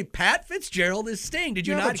sound yesterday. Pat Fitzgerald is staying. Did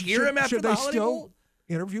you not hear him after should the they Holiday still Bowl?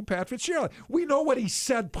 interview Pat Fitzgerald? We know what he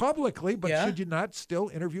said publicly, but Yeah. should you not still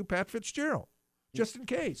interview Pat Fitzgerald? Just in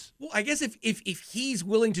case. Well, I guess if he's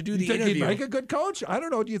willing to do You the think interview, he'd make a good coach? I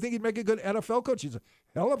don't know. Do you think he'd make a good NFL coach? He's a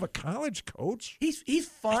hell of a college coach. he's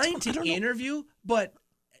fine to interview, but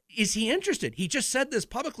is he interested? He just said this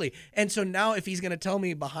publicly, and so now if he's going to tell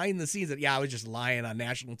me behind the scenes that I was just lying on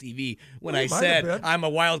national TV when Well, I he might said have been. I'm a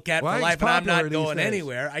Wildcat Well, for he's life and I'm popular not these going days.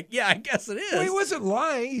 anywhere, I guess it is. Well, he wasn't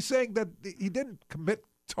lying. He's saying that he didn't commit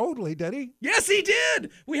totally, did he? Yes, he did.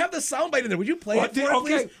 We have the soundbite in there. Would you play it for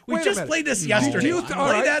okay, please? We wait a just minute. played this yesterday. All Play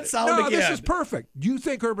right. that sound no, again. this is perfect. Do you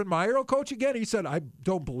think Urban Meyer will coach again? He said, I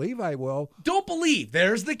don't believe I will. Don't believe.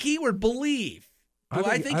 There's the key word, believe.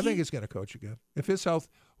 I think he's going to coach again if his health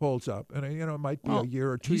holds up, and it might be a year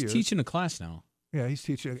or 2 years. He's teaching a class now. Yeah, he's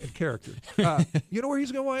teaching in character. You know where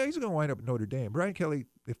he's going to wind? He's going to wind up at Notre Dame.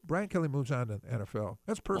 If Brian Kelly moves on to the NFL,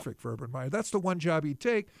 that's perfect for Urban Meyer. That's the one job he'd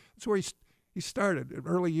take. That's where he started in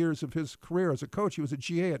early years of his career as a coach. He was a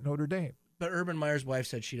GA at Notre Dame. But Urban Meyer's wife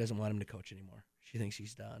said she doesn't want him to coach anymore. She thinks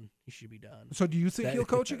he's done. He should be done. So do you think he'll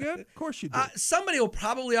coach again? Of course you do. Somebody will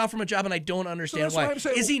probably offer him a job, and I don't understand that's why. what I'm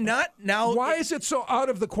saying. Is he not now? Why is it so out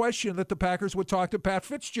of the question that the Packers would talk to Pat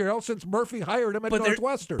Fitzgerald since Murphy hired him at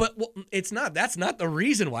Northwestern? It's not. That's not the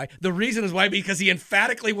reason why. The reason is why because he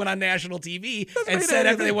emphatically went on national TV and said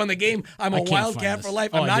after they won the game, "I'm a Wildcat for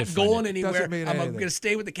life. I'm not going anywhere. I'm going to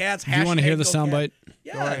stay with the Cats." Do you want to hear the soundbite?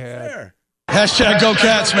 Yeah, fair. Hashtag go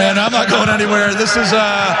Cats, man. I'm not going anywhere. This is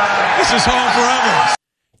home forever.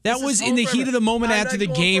 That was in the heat of the moment after the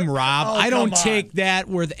game, Rob. Oh, I don't come on. take that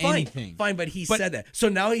worth Fine, anything. Fine, but he said that. So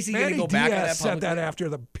now he's going to Manny go back on Diaz that said that publicly? after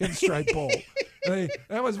the Pinstripe Bowl.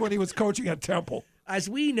 That was when he was coaching at Temple. As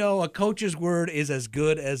we know, a coach's word is as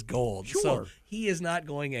good as gold. Sure. So he is not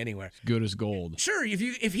going anywhere. Good as gold. Sure,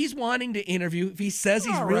 if he's wanting to interview, if he says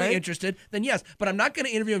he's really interested, then yes. But I'm not going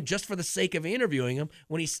to interview him just for the sake of interviewing him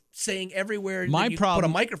when he's saying everywhere that you put a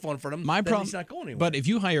microphone in front of him, then he's not going anywhere. But if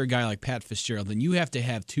you hire a guy like Pat Fitzgerald, then you have to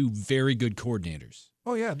have 2 very good coordinators.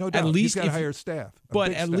 Oh yeah, no doubt. At least he's got to hire staff.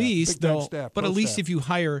 But at least Staff, if you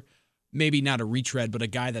hire maybe not a retread, but a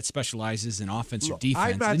guy that specializes in offense or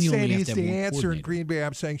defense, I'm not then you saying only have he's to have the one answer in coordinator. Green Bay.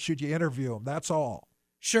 I'm saying should you interview him? That's all.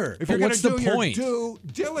 Sure. If But you're going what's to the do your point? due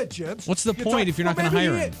diligence. What's the you point if you're not gonna maybe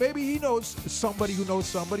hire him? Maybe he knows somebody who knows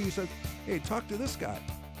somebody who says, hey, talk to this guy.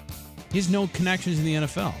 He has no connections in the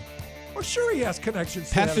NFL. Well, sure he has connections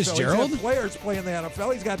to Pat the NFL. Fitzgerald? He's got players playing in the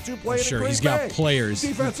NFL. He's got 2 playing Sure, in Green he's got Bay. players who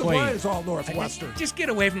Defensive play- line is all Northwestern. Just get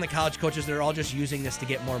away from the college coaches. They're all just using this to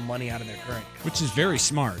get more money out of their current. Which is very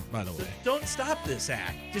smart, by the way. Don't stop this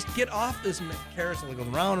act. Just get off this carousel that goes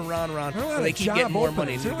round and round and round. There are a lot So they of keep job getting more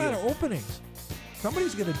money. openings. There are a lot of openings.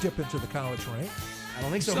 Somebody's going to dip into the college ranks. I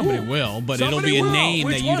don't think so. Somebody will, but it'll Somebody be a will. name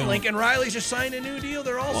Which that you one? don't. Lincoln Riley's just signed a new deal.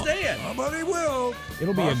 They're all staying. Somebody will.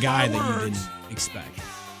 It'll be a Mark guy my that you words. didn't expect.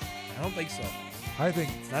 I don't think so. I think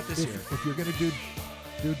It's not this year. If you're going to do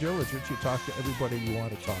due diligence, you talk to everybody you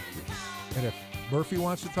want to talk to. And if Murphy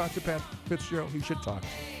wants to talk to Pat Fitzgerald, he should talk to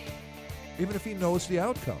him. Even if he knows the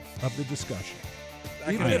outcome of the discussion.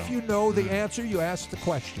 Even if you know the answer, you ask the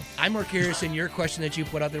question. I'm more curious in your question that you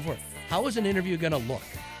put out there before. How is an interview going to look?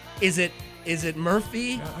 Is it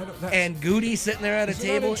Murphy and Goody sitting there at a Isn't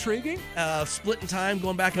table? that intriguing? Splitting time,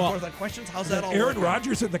 going back and forth on questions? How's that all Aaron working?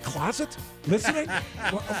 Rodgers in the closet listening?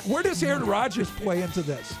 Where does Aaron Rodgers play into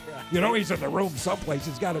this? You know, he's in the room someplace.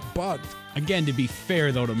 He's got it bugged. Again, to be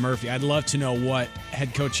fair, though, to Murphy, I'd love to know what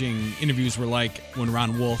head coaching interviews were like when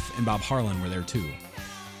Ron Wolf and Bob Harlan were there, too.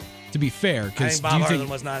 To be fair, I because think Bob Harlan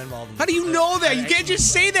was not involved in How do you know that? You can't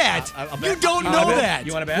just say that. You don't know that.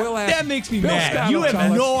 You want to bet? That makes me Bill mad. Scott You will have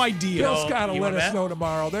tell us. no idea. Bill Scott will You let wanna us bet? know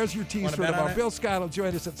tomorrow. There's your tease Wanna for bet on tomorrow. it? Bill Scott will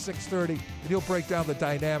join us at 6:30, and he'll break down the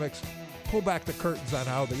dynamics, pull back the curtains on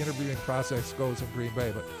how the interviewing process goes in Green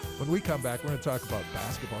Bay. But when we come back, we're going to talk about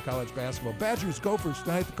basketball, college basketball. Badgers, Gophers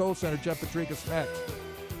tonight at the Kohl Center. Jeff Petrikis next.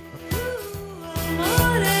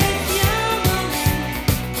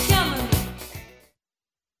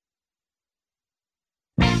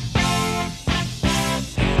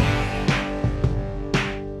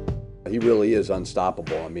 He really is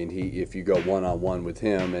unstoppable. I mean, if you go one-on-one with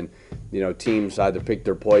him, and teams either pick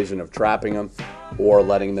their poison of trapping him or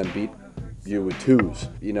letting them beat you with twos.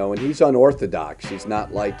 And he's unorthodox. He's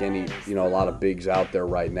not like a lot of bigs out there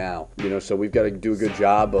right now. So we've got to do a good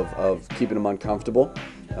job of keeping him uncomfortable.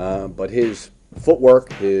 But his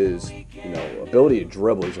footwork, his ability to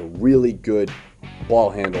dribble, he's a really good ball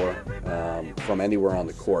handler from anywhere on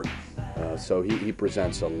the court. So he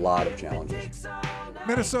presents a lot of challenges.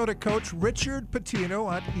 Minnesota coach Richard Pitino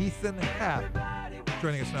on Ethan Happ.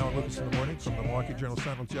 Joining us now on Lucas in the Morning from the Milwaukee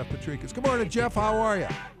Journal-Sentinel, Jeff Petrikis. Good morning, Jeff. How are you?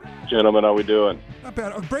 Gentlemen, how we doing? Not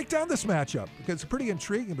bad. Break down this matchup because it's pretty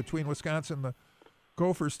intriguing between Wisconsin and the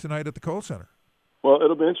Gophers tonight at the Kohl Center. Well,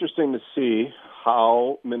 it'll be interesting to see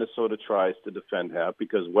how Minnesota tries to defend Happ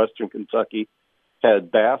because Western Kentucky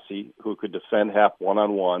had Bassey, who could defend Happ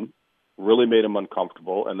one-on-one, really made him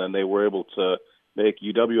uncomfortable, and then they were able to make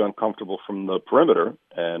UW uncomfortable from the perimeter,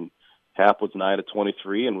 and Happ was 9 of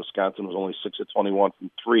 23, and Wisconsin was only 6 of 21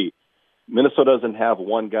 from 3. Minnesota doesn't have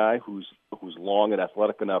one guy who's long and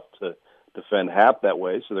athletic enough to defend Happ that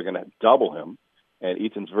way, so they're going to double him, and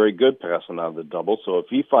Eaton's very good passing out of the double, so if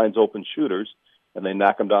he finds open shooters and they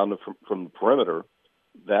knock him down from the perimeter,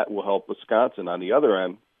 that will help Wisconsin. On the other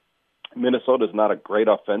end, Minnesota's not a great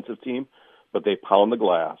offensive team, but they pound the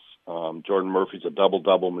glass. Jordan Murphy's a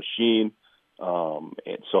double-double machine.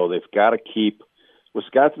 And so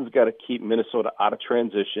Wisconsin's got to keep Minnesota out of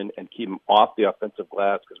transition and keep them off the offensive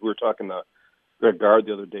glass because we were talking to Greg Gard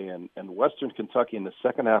the other day, and Western Kentucky in the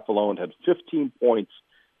second half alone had 15 points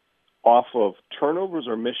off of turnovers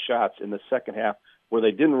or missed shots in the second half where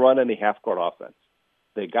they didn't run any half-court offense.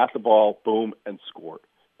 They got the ball, boom, and scored.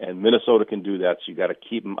 And Minnesota can do that, so you got to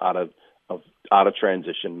keep them out of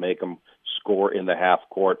transition, make them score in the half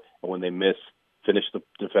court, and when they miss, finish the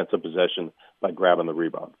defensive possession by grabbing the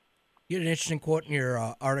rebound. You had an interesting quote in your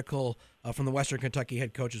article from the Western Kentucky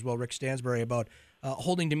head coach as well, Rick Stansbury, about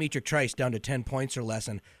holding Demetric Trice down to 10 points or less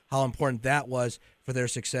and how important that was for their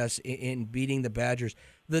success in beating the Badgers.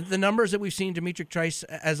 The numbers that we've seen Demetric Trice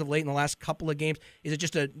as of late in the last couple of games, is it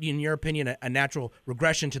just, in your opinion, a natural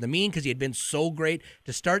regression to the mean because he had been so great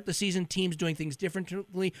to start the season, teams doing things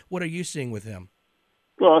differently? What are you seeing with him?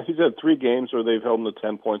 Well, he's had 3 games where they've held him to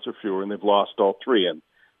 10 points or fewer, and they've lost all 3. And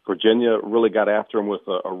Virginia really got after him with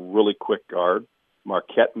a really quick guard.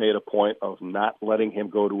 Marquette made a point of not letting him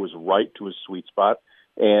go to his right, to his sweet spot.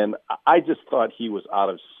 And I just thought he was out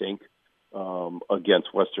of sync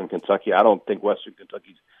against Western Kentucky. I don't think Western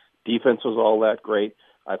Kentucky's defense was all that great.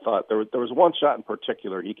 I thought there was one shot in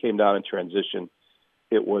particular. He came down in transition.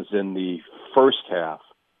 It was in the first half.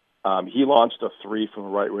 He launched a 3 from the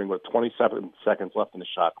right wing with 27 seconds left in the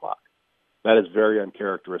shot clock. That is very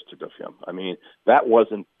uncharacteristic of him. I mean, that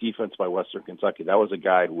wasn't defense by Western Kentucky. That was a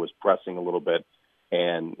guy who was pressing a little bit.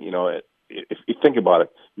 And, if you think about it,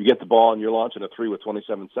 you get the ball and you're launching a 3 with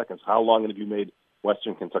 27 seconds. How long have you made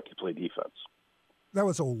Western Kentucky play defense? That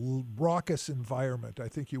was a raucous environment. I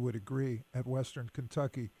think you would agree at Western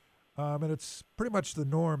Kentucky. and it's pretty much the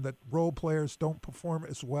norm that role players don't perform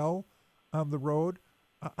as well on the road.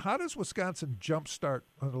 How does Wisconsin jumpstart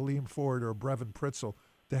an Aleem Ford or a Brevin Pritzel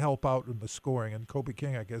to help out in the scoring? And Kobe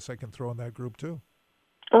King, I guess I can throw in that group too.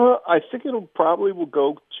 I think it'll probably will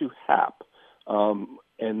go to Hap,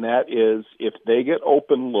 and that is if they get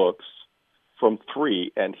open looks from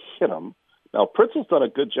 3 and hit them. Now, Pritzel's done a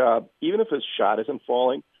good job, even if his shot isn't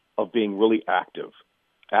falling, of being really active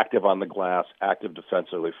on the glass, active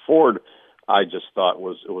defensively. Ford, I just thought that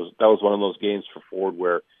was one of those games for Ford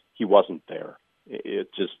where he wasn't there. It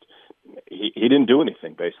just he didn't do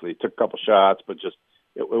anything basically. He took a couple shots, but just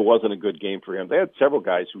it wasn't a good game for him. They had several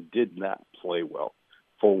guys who did not play well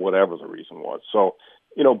for whatever the reason was. So,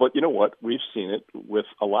 but you know what? We've seen it with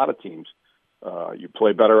a lot of teams. You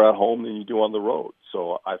play better at home than you do on the road.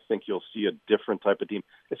 So I think you'll see a different type of team,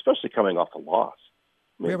 especially coming off a loss.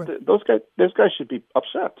 I mean, those guys should be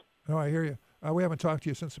upset. No, I hear you. We haven't talked to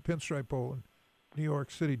you since the Pinstripe Bowl in New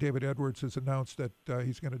York City. David Edwards has announced that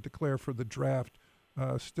he's going to declare for the draft.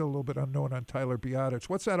 Still a little bit unknown on Tyler Biadasz.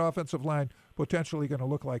 What's that offensive line potentially going to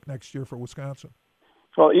look like next year for Wisconsin?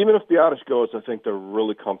 Well, even if Biadasz goes, I think they're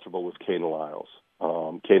really comfortable with Caden Lyles.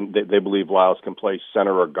 They believe Lyles can play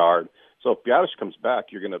center or guard. So if Biadasz comes back,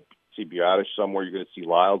 you're going to see Biadasz somewhere. You're going to see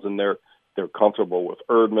Lyles in there. They're comfortable with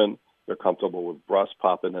Erdman. They're comfortable with Bruss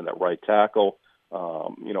popping in at right tackle.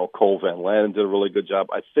 Cole Van Lanen did a really good job.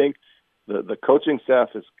 I think the coaching staff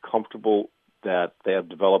is comfortable that they have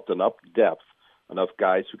developed enough depth, enough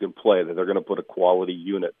guys who can play, that they're going to put a quality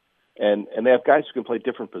unit. And they have guys who can play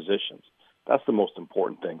different positions. That's the most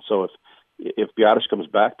important thing. So if Biadasz comes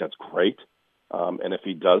back, that's great. And if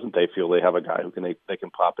he doesn't, they feel they have a guy who they can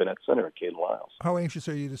pop in at center, and Caden Lyles. How anxious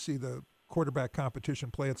are you to see the quarterback competition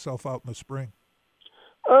play itself out in the spring?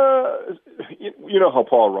 You know how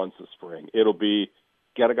Paul runs the spring. It'll be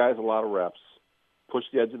get a guys a lot of reps, push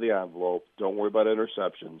the edge of the envelope, don't worry about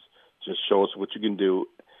interceptions, just show us what you can do.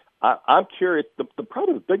 I'm curious.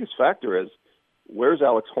 Probably the biggest factor is where's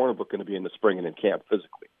Alex Hornibrook going to be in the spring and in camp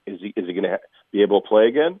physically? Is he going to be able to play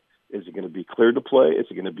again? Is he going to be cleared to play? Is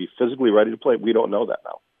he going to be physically ready to play? We don't know that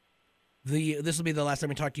now. This will be the last time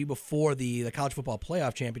we talk to you before the College Football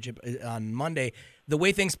Playoff Championship on Monday. The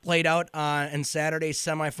way things played out in Saturday's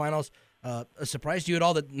semifinals, surprised you at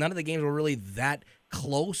all that none of the games were really that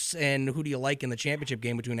close? And who do you like in the championship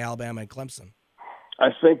game between Alabama and Clemson? I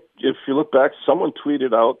think if you look back, someone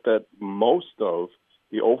tweeted out that most of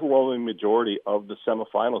the overwhelming majority of the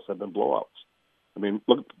semifinals have been blowouts. I mean,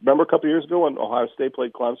 remember a couple of years ago when Ohio State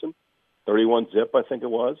played Clemson? 31-zip, I think it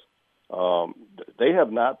was. They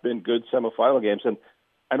have not been good semifinal games. And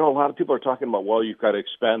I know a lot of people are talking about, well, you've got to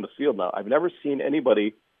expand the field now. I've never seen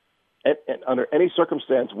anybody, under any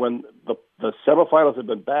circumstance, when the semifinals have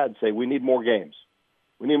been bad, say, we need more games.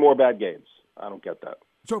 We need more bad games. I don't get that.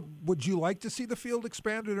 So would you like to see the field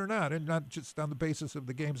expanded or not, and not just on the basis of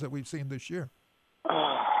the games that we've seen this year?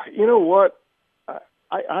 You know what?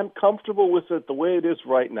 I'm comfortable with it the way it is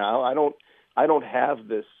right now. I don't have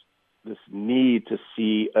this need to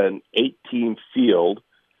see an 8-team field.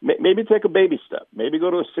 Maybe take a baby step. Maybe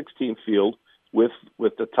go to a 16 field with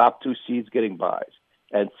the top 2 seeds getting byes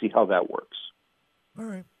and see how that works. All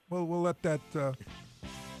right. Well, we'll let that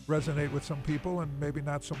resonate with some people and maybe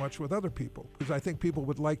not so much with other people, because I think people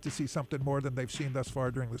would like to see something more than they've seen thus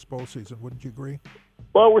far during this bowl season. Wouldn't you agree?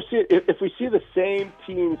 Well, if we see the same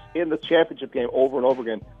teams in the championship game over and over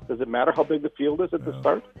again, does it matter how big the field is at the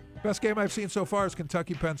start? Best game I've seen so far is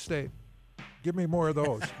Kentucky-Penn State. Give me more of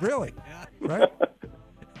those. Really? Right?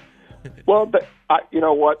 Well, you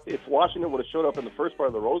know what? If Washington would have showed up in the first part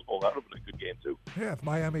of the Rose Bowl, that would have been a good game, too. Yeah, if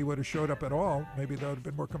Miami would have showed up at all, maybe that would have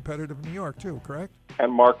been more competitive in New York, too, correct?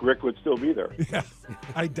 And Mark Richt would still be there. Yeah,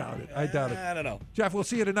 I doubt it. I don't know. Jeff, we'll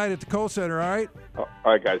see you tonight at the Kohl Center, all right? All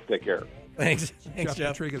right, guys, take care. Thanks, Jeff.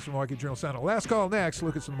 Rodriguez from Milwaukee Journal Sentinel. Last call next,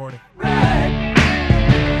 Lucas in the Morning.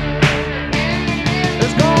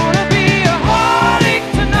 There's gonna be a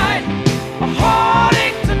heartache tonight, a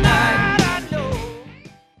heartache tonight, I know.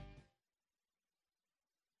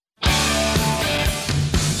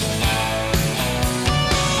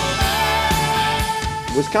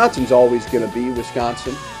 Wisconsin's always going to be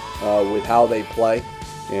Wisconsin with how they play,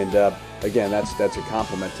 and again, that's a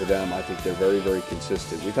compliment to them. I think they're very, very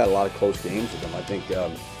consistent. We've had a lot of close games with them. I think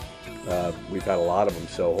we've had a lot of them,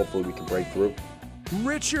 so hopefully we can break through.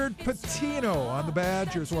 Richard Patino on the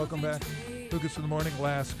Badgers. Welcome back. Lucas in the Morning,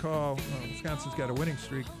 last call. Wisconsin's got a winning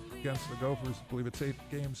streak against the Gophers. I believe it's 8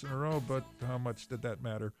 games in a row, but how much did that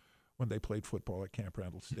matter when they played football at Camp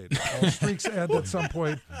Randall Stadium? All streaks end at some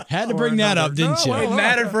point. Had to bring that up, didn't you? It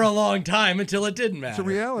mattered for a long time until it didn't matter. It's a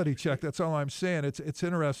reality check. That's all I'm saying. It's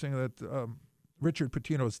interesting that Richard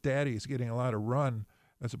Pitino's daddy is getting a lot of run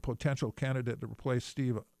as a potential candidate to replace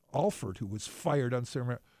Steve Alford, who was fired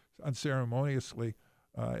unceremoniously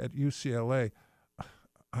at UCLA.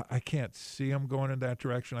 I can't see him going in that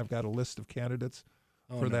direction. I've got a list of candidates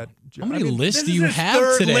for that job. How many lists do you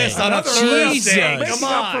have today? List on Jesus. Come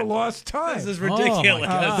on. For lost time. This is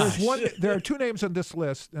ridiculous. There are 2 names on this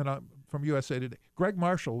list, and from USA Today. Greg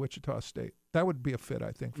Marshall, Wichita State. That would be a fit,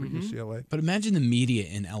 I think, for UCLA. But imagine the media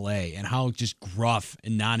in L.A. and how just gruff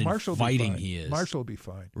and non-inviting he is. Marshall will be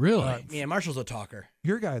fine. Really? Yeah, Marshall's a talker.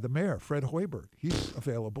 Your guy, the mayor, Fred Hoiberg, he's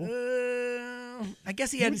available. I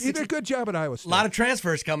guess he did a good job at Iowa State. A lot of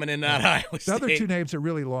transfers coming in at Iowa State. The other 2 names are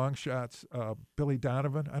really long shots. Billy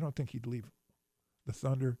Donovan, I don't think he'd leave the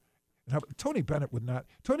Thunder. And Tony Bennett would not.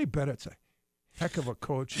 Tony Bennett's a heck of a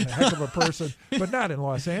coach and a heck of a person, but not in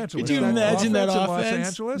Los Angeles. Could you imagine that offense? In Los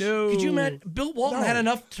Angeles? No. Could you imagine? Bill Walton had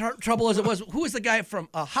enough trouble as it was. Who was the guy from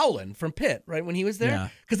Howland from Pitt, right, when he was there?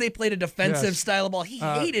 Because they played a defensive style of ball. He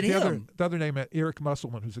hated him. The other name, Eric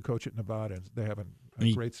Musselman, who's a coach at Nevada, and they haven't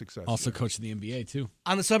had great success. Also coached in the NBA, too.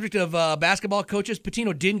 On the subject of basketball coaches,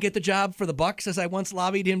 Pitino didn't get the job for the Bucks, as I once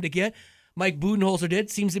lobbied him to get. Mike Budenholzer did.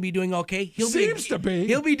 Seems to be doing okay. He'll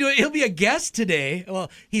be a guest today. Well,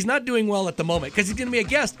 he's not doing well at the moment because he's going to be a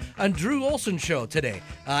guest on Drew Olson's show today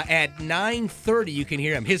at 9:30. You can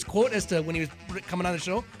hear him. His quote as to when he was coming on the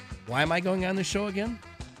show. Why am I going on the show again?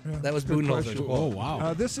 Yeah, that was Budenholzer's quote. Oh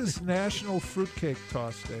wow! This is National Fruitcake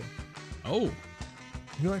Toss Day. Oh,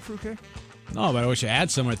 you like fruitcake? No, but I wish I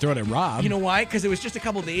had some. I'd throw it at Rob. You know why? Because it was just a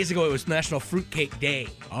couple of days ago. It was National Fruitcake Day.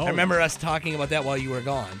 Oh. I remember us talking about that while you were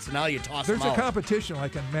gone. So now you toss them out. There's a competition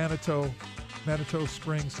like in Manitou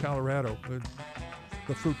Springs, Colorado,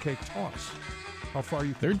 the fruitcake toss. How far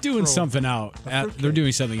you can They're doing something out. They're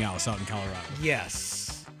doing something else out in Colorado.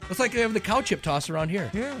 Yes. It's like they have the cow chip toss around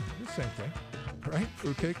here. Yeah, the same thing. Right?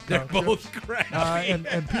 Fruitcake. They're both crappy.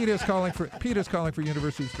 And Pete is calling for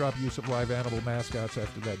universities to drop use of live animal mascots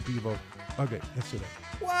after that Devo incident.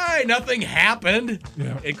 Why? Nothing happened.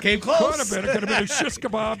 Yeah. It came close. Could have been a shish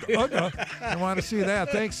kebab. I want to see that.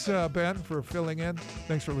 Thanks, Ben, for filling in.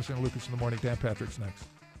 Thanks for listening to Lucas in the Morning. Dan Patrick's next.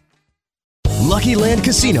 Lucky Land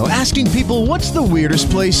Casino, asking people, what's the weirdest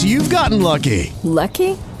place you've gotten lucky?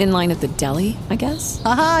 Lucky? In line at the deli, I guess?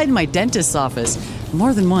 Aha, in my dentist's office.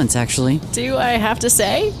 More than once, actually. Do I have to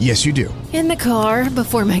say? Yes, you do. In the car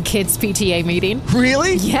before my kids' PTA meeting.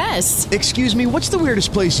 Really? Yes. Excuse me, what's the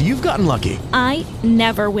weirdest place you've gotten lucky? I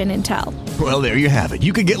never win and tell. Well, there you have it.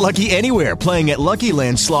 You can get lucky anywhere, playing at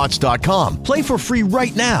LuckyLandSlots.com. Play for free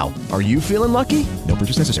right now. Are you feeling lucky? No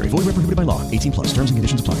purchase necessary. Void where prohibited by law. 18+. Terms and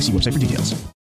conditions apply. See website for details.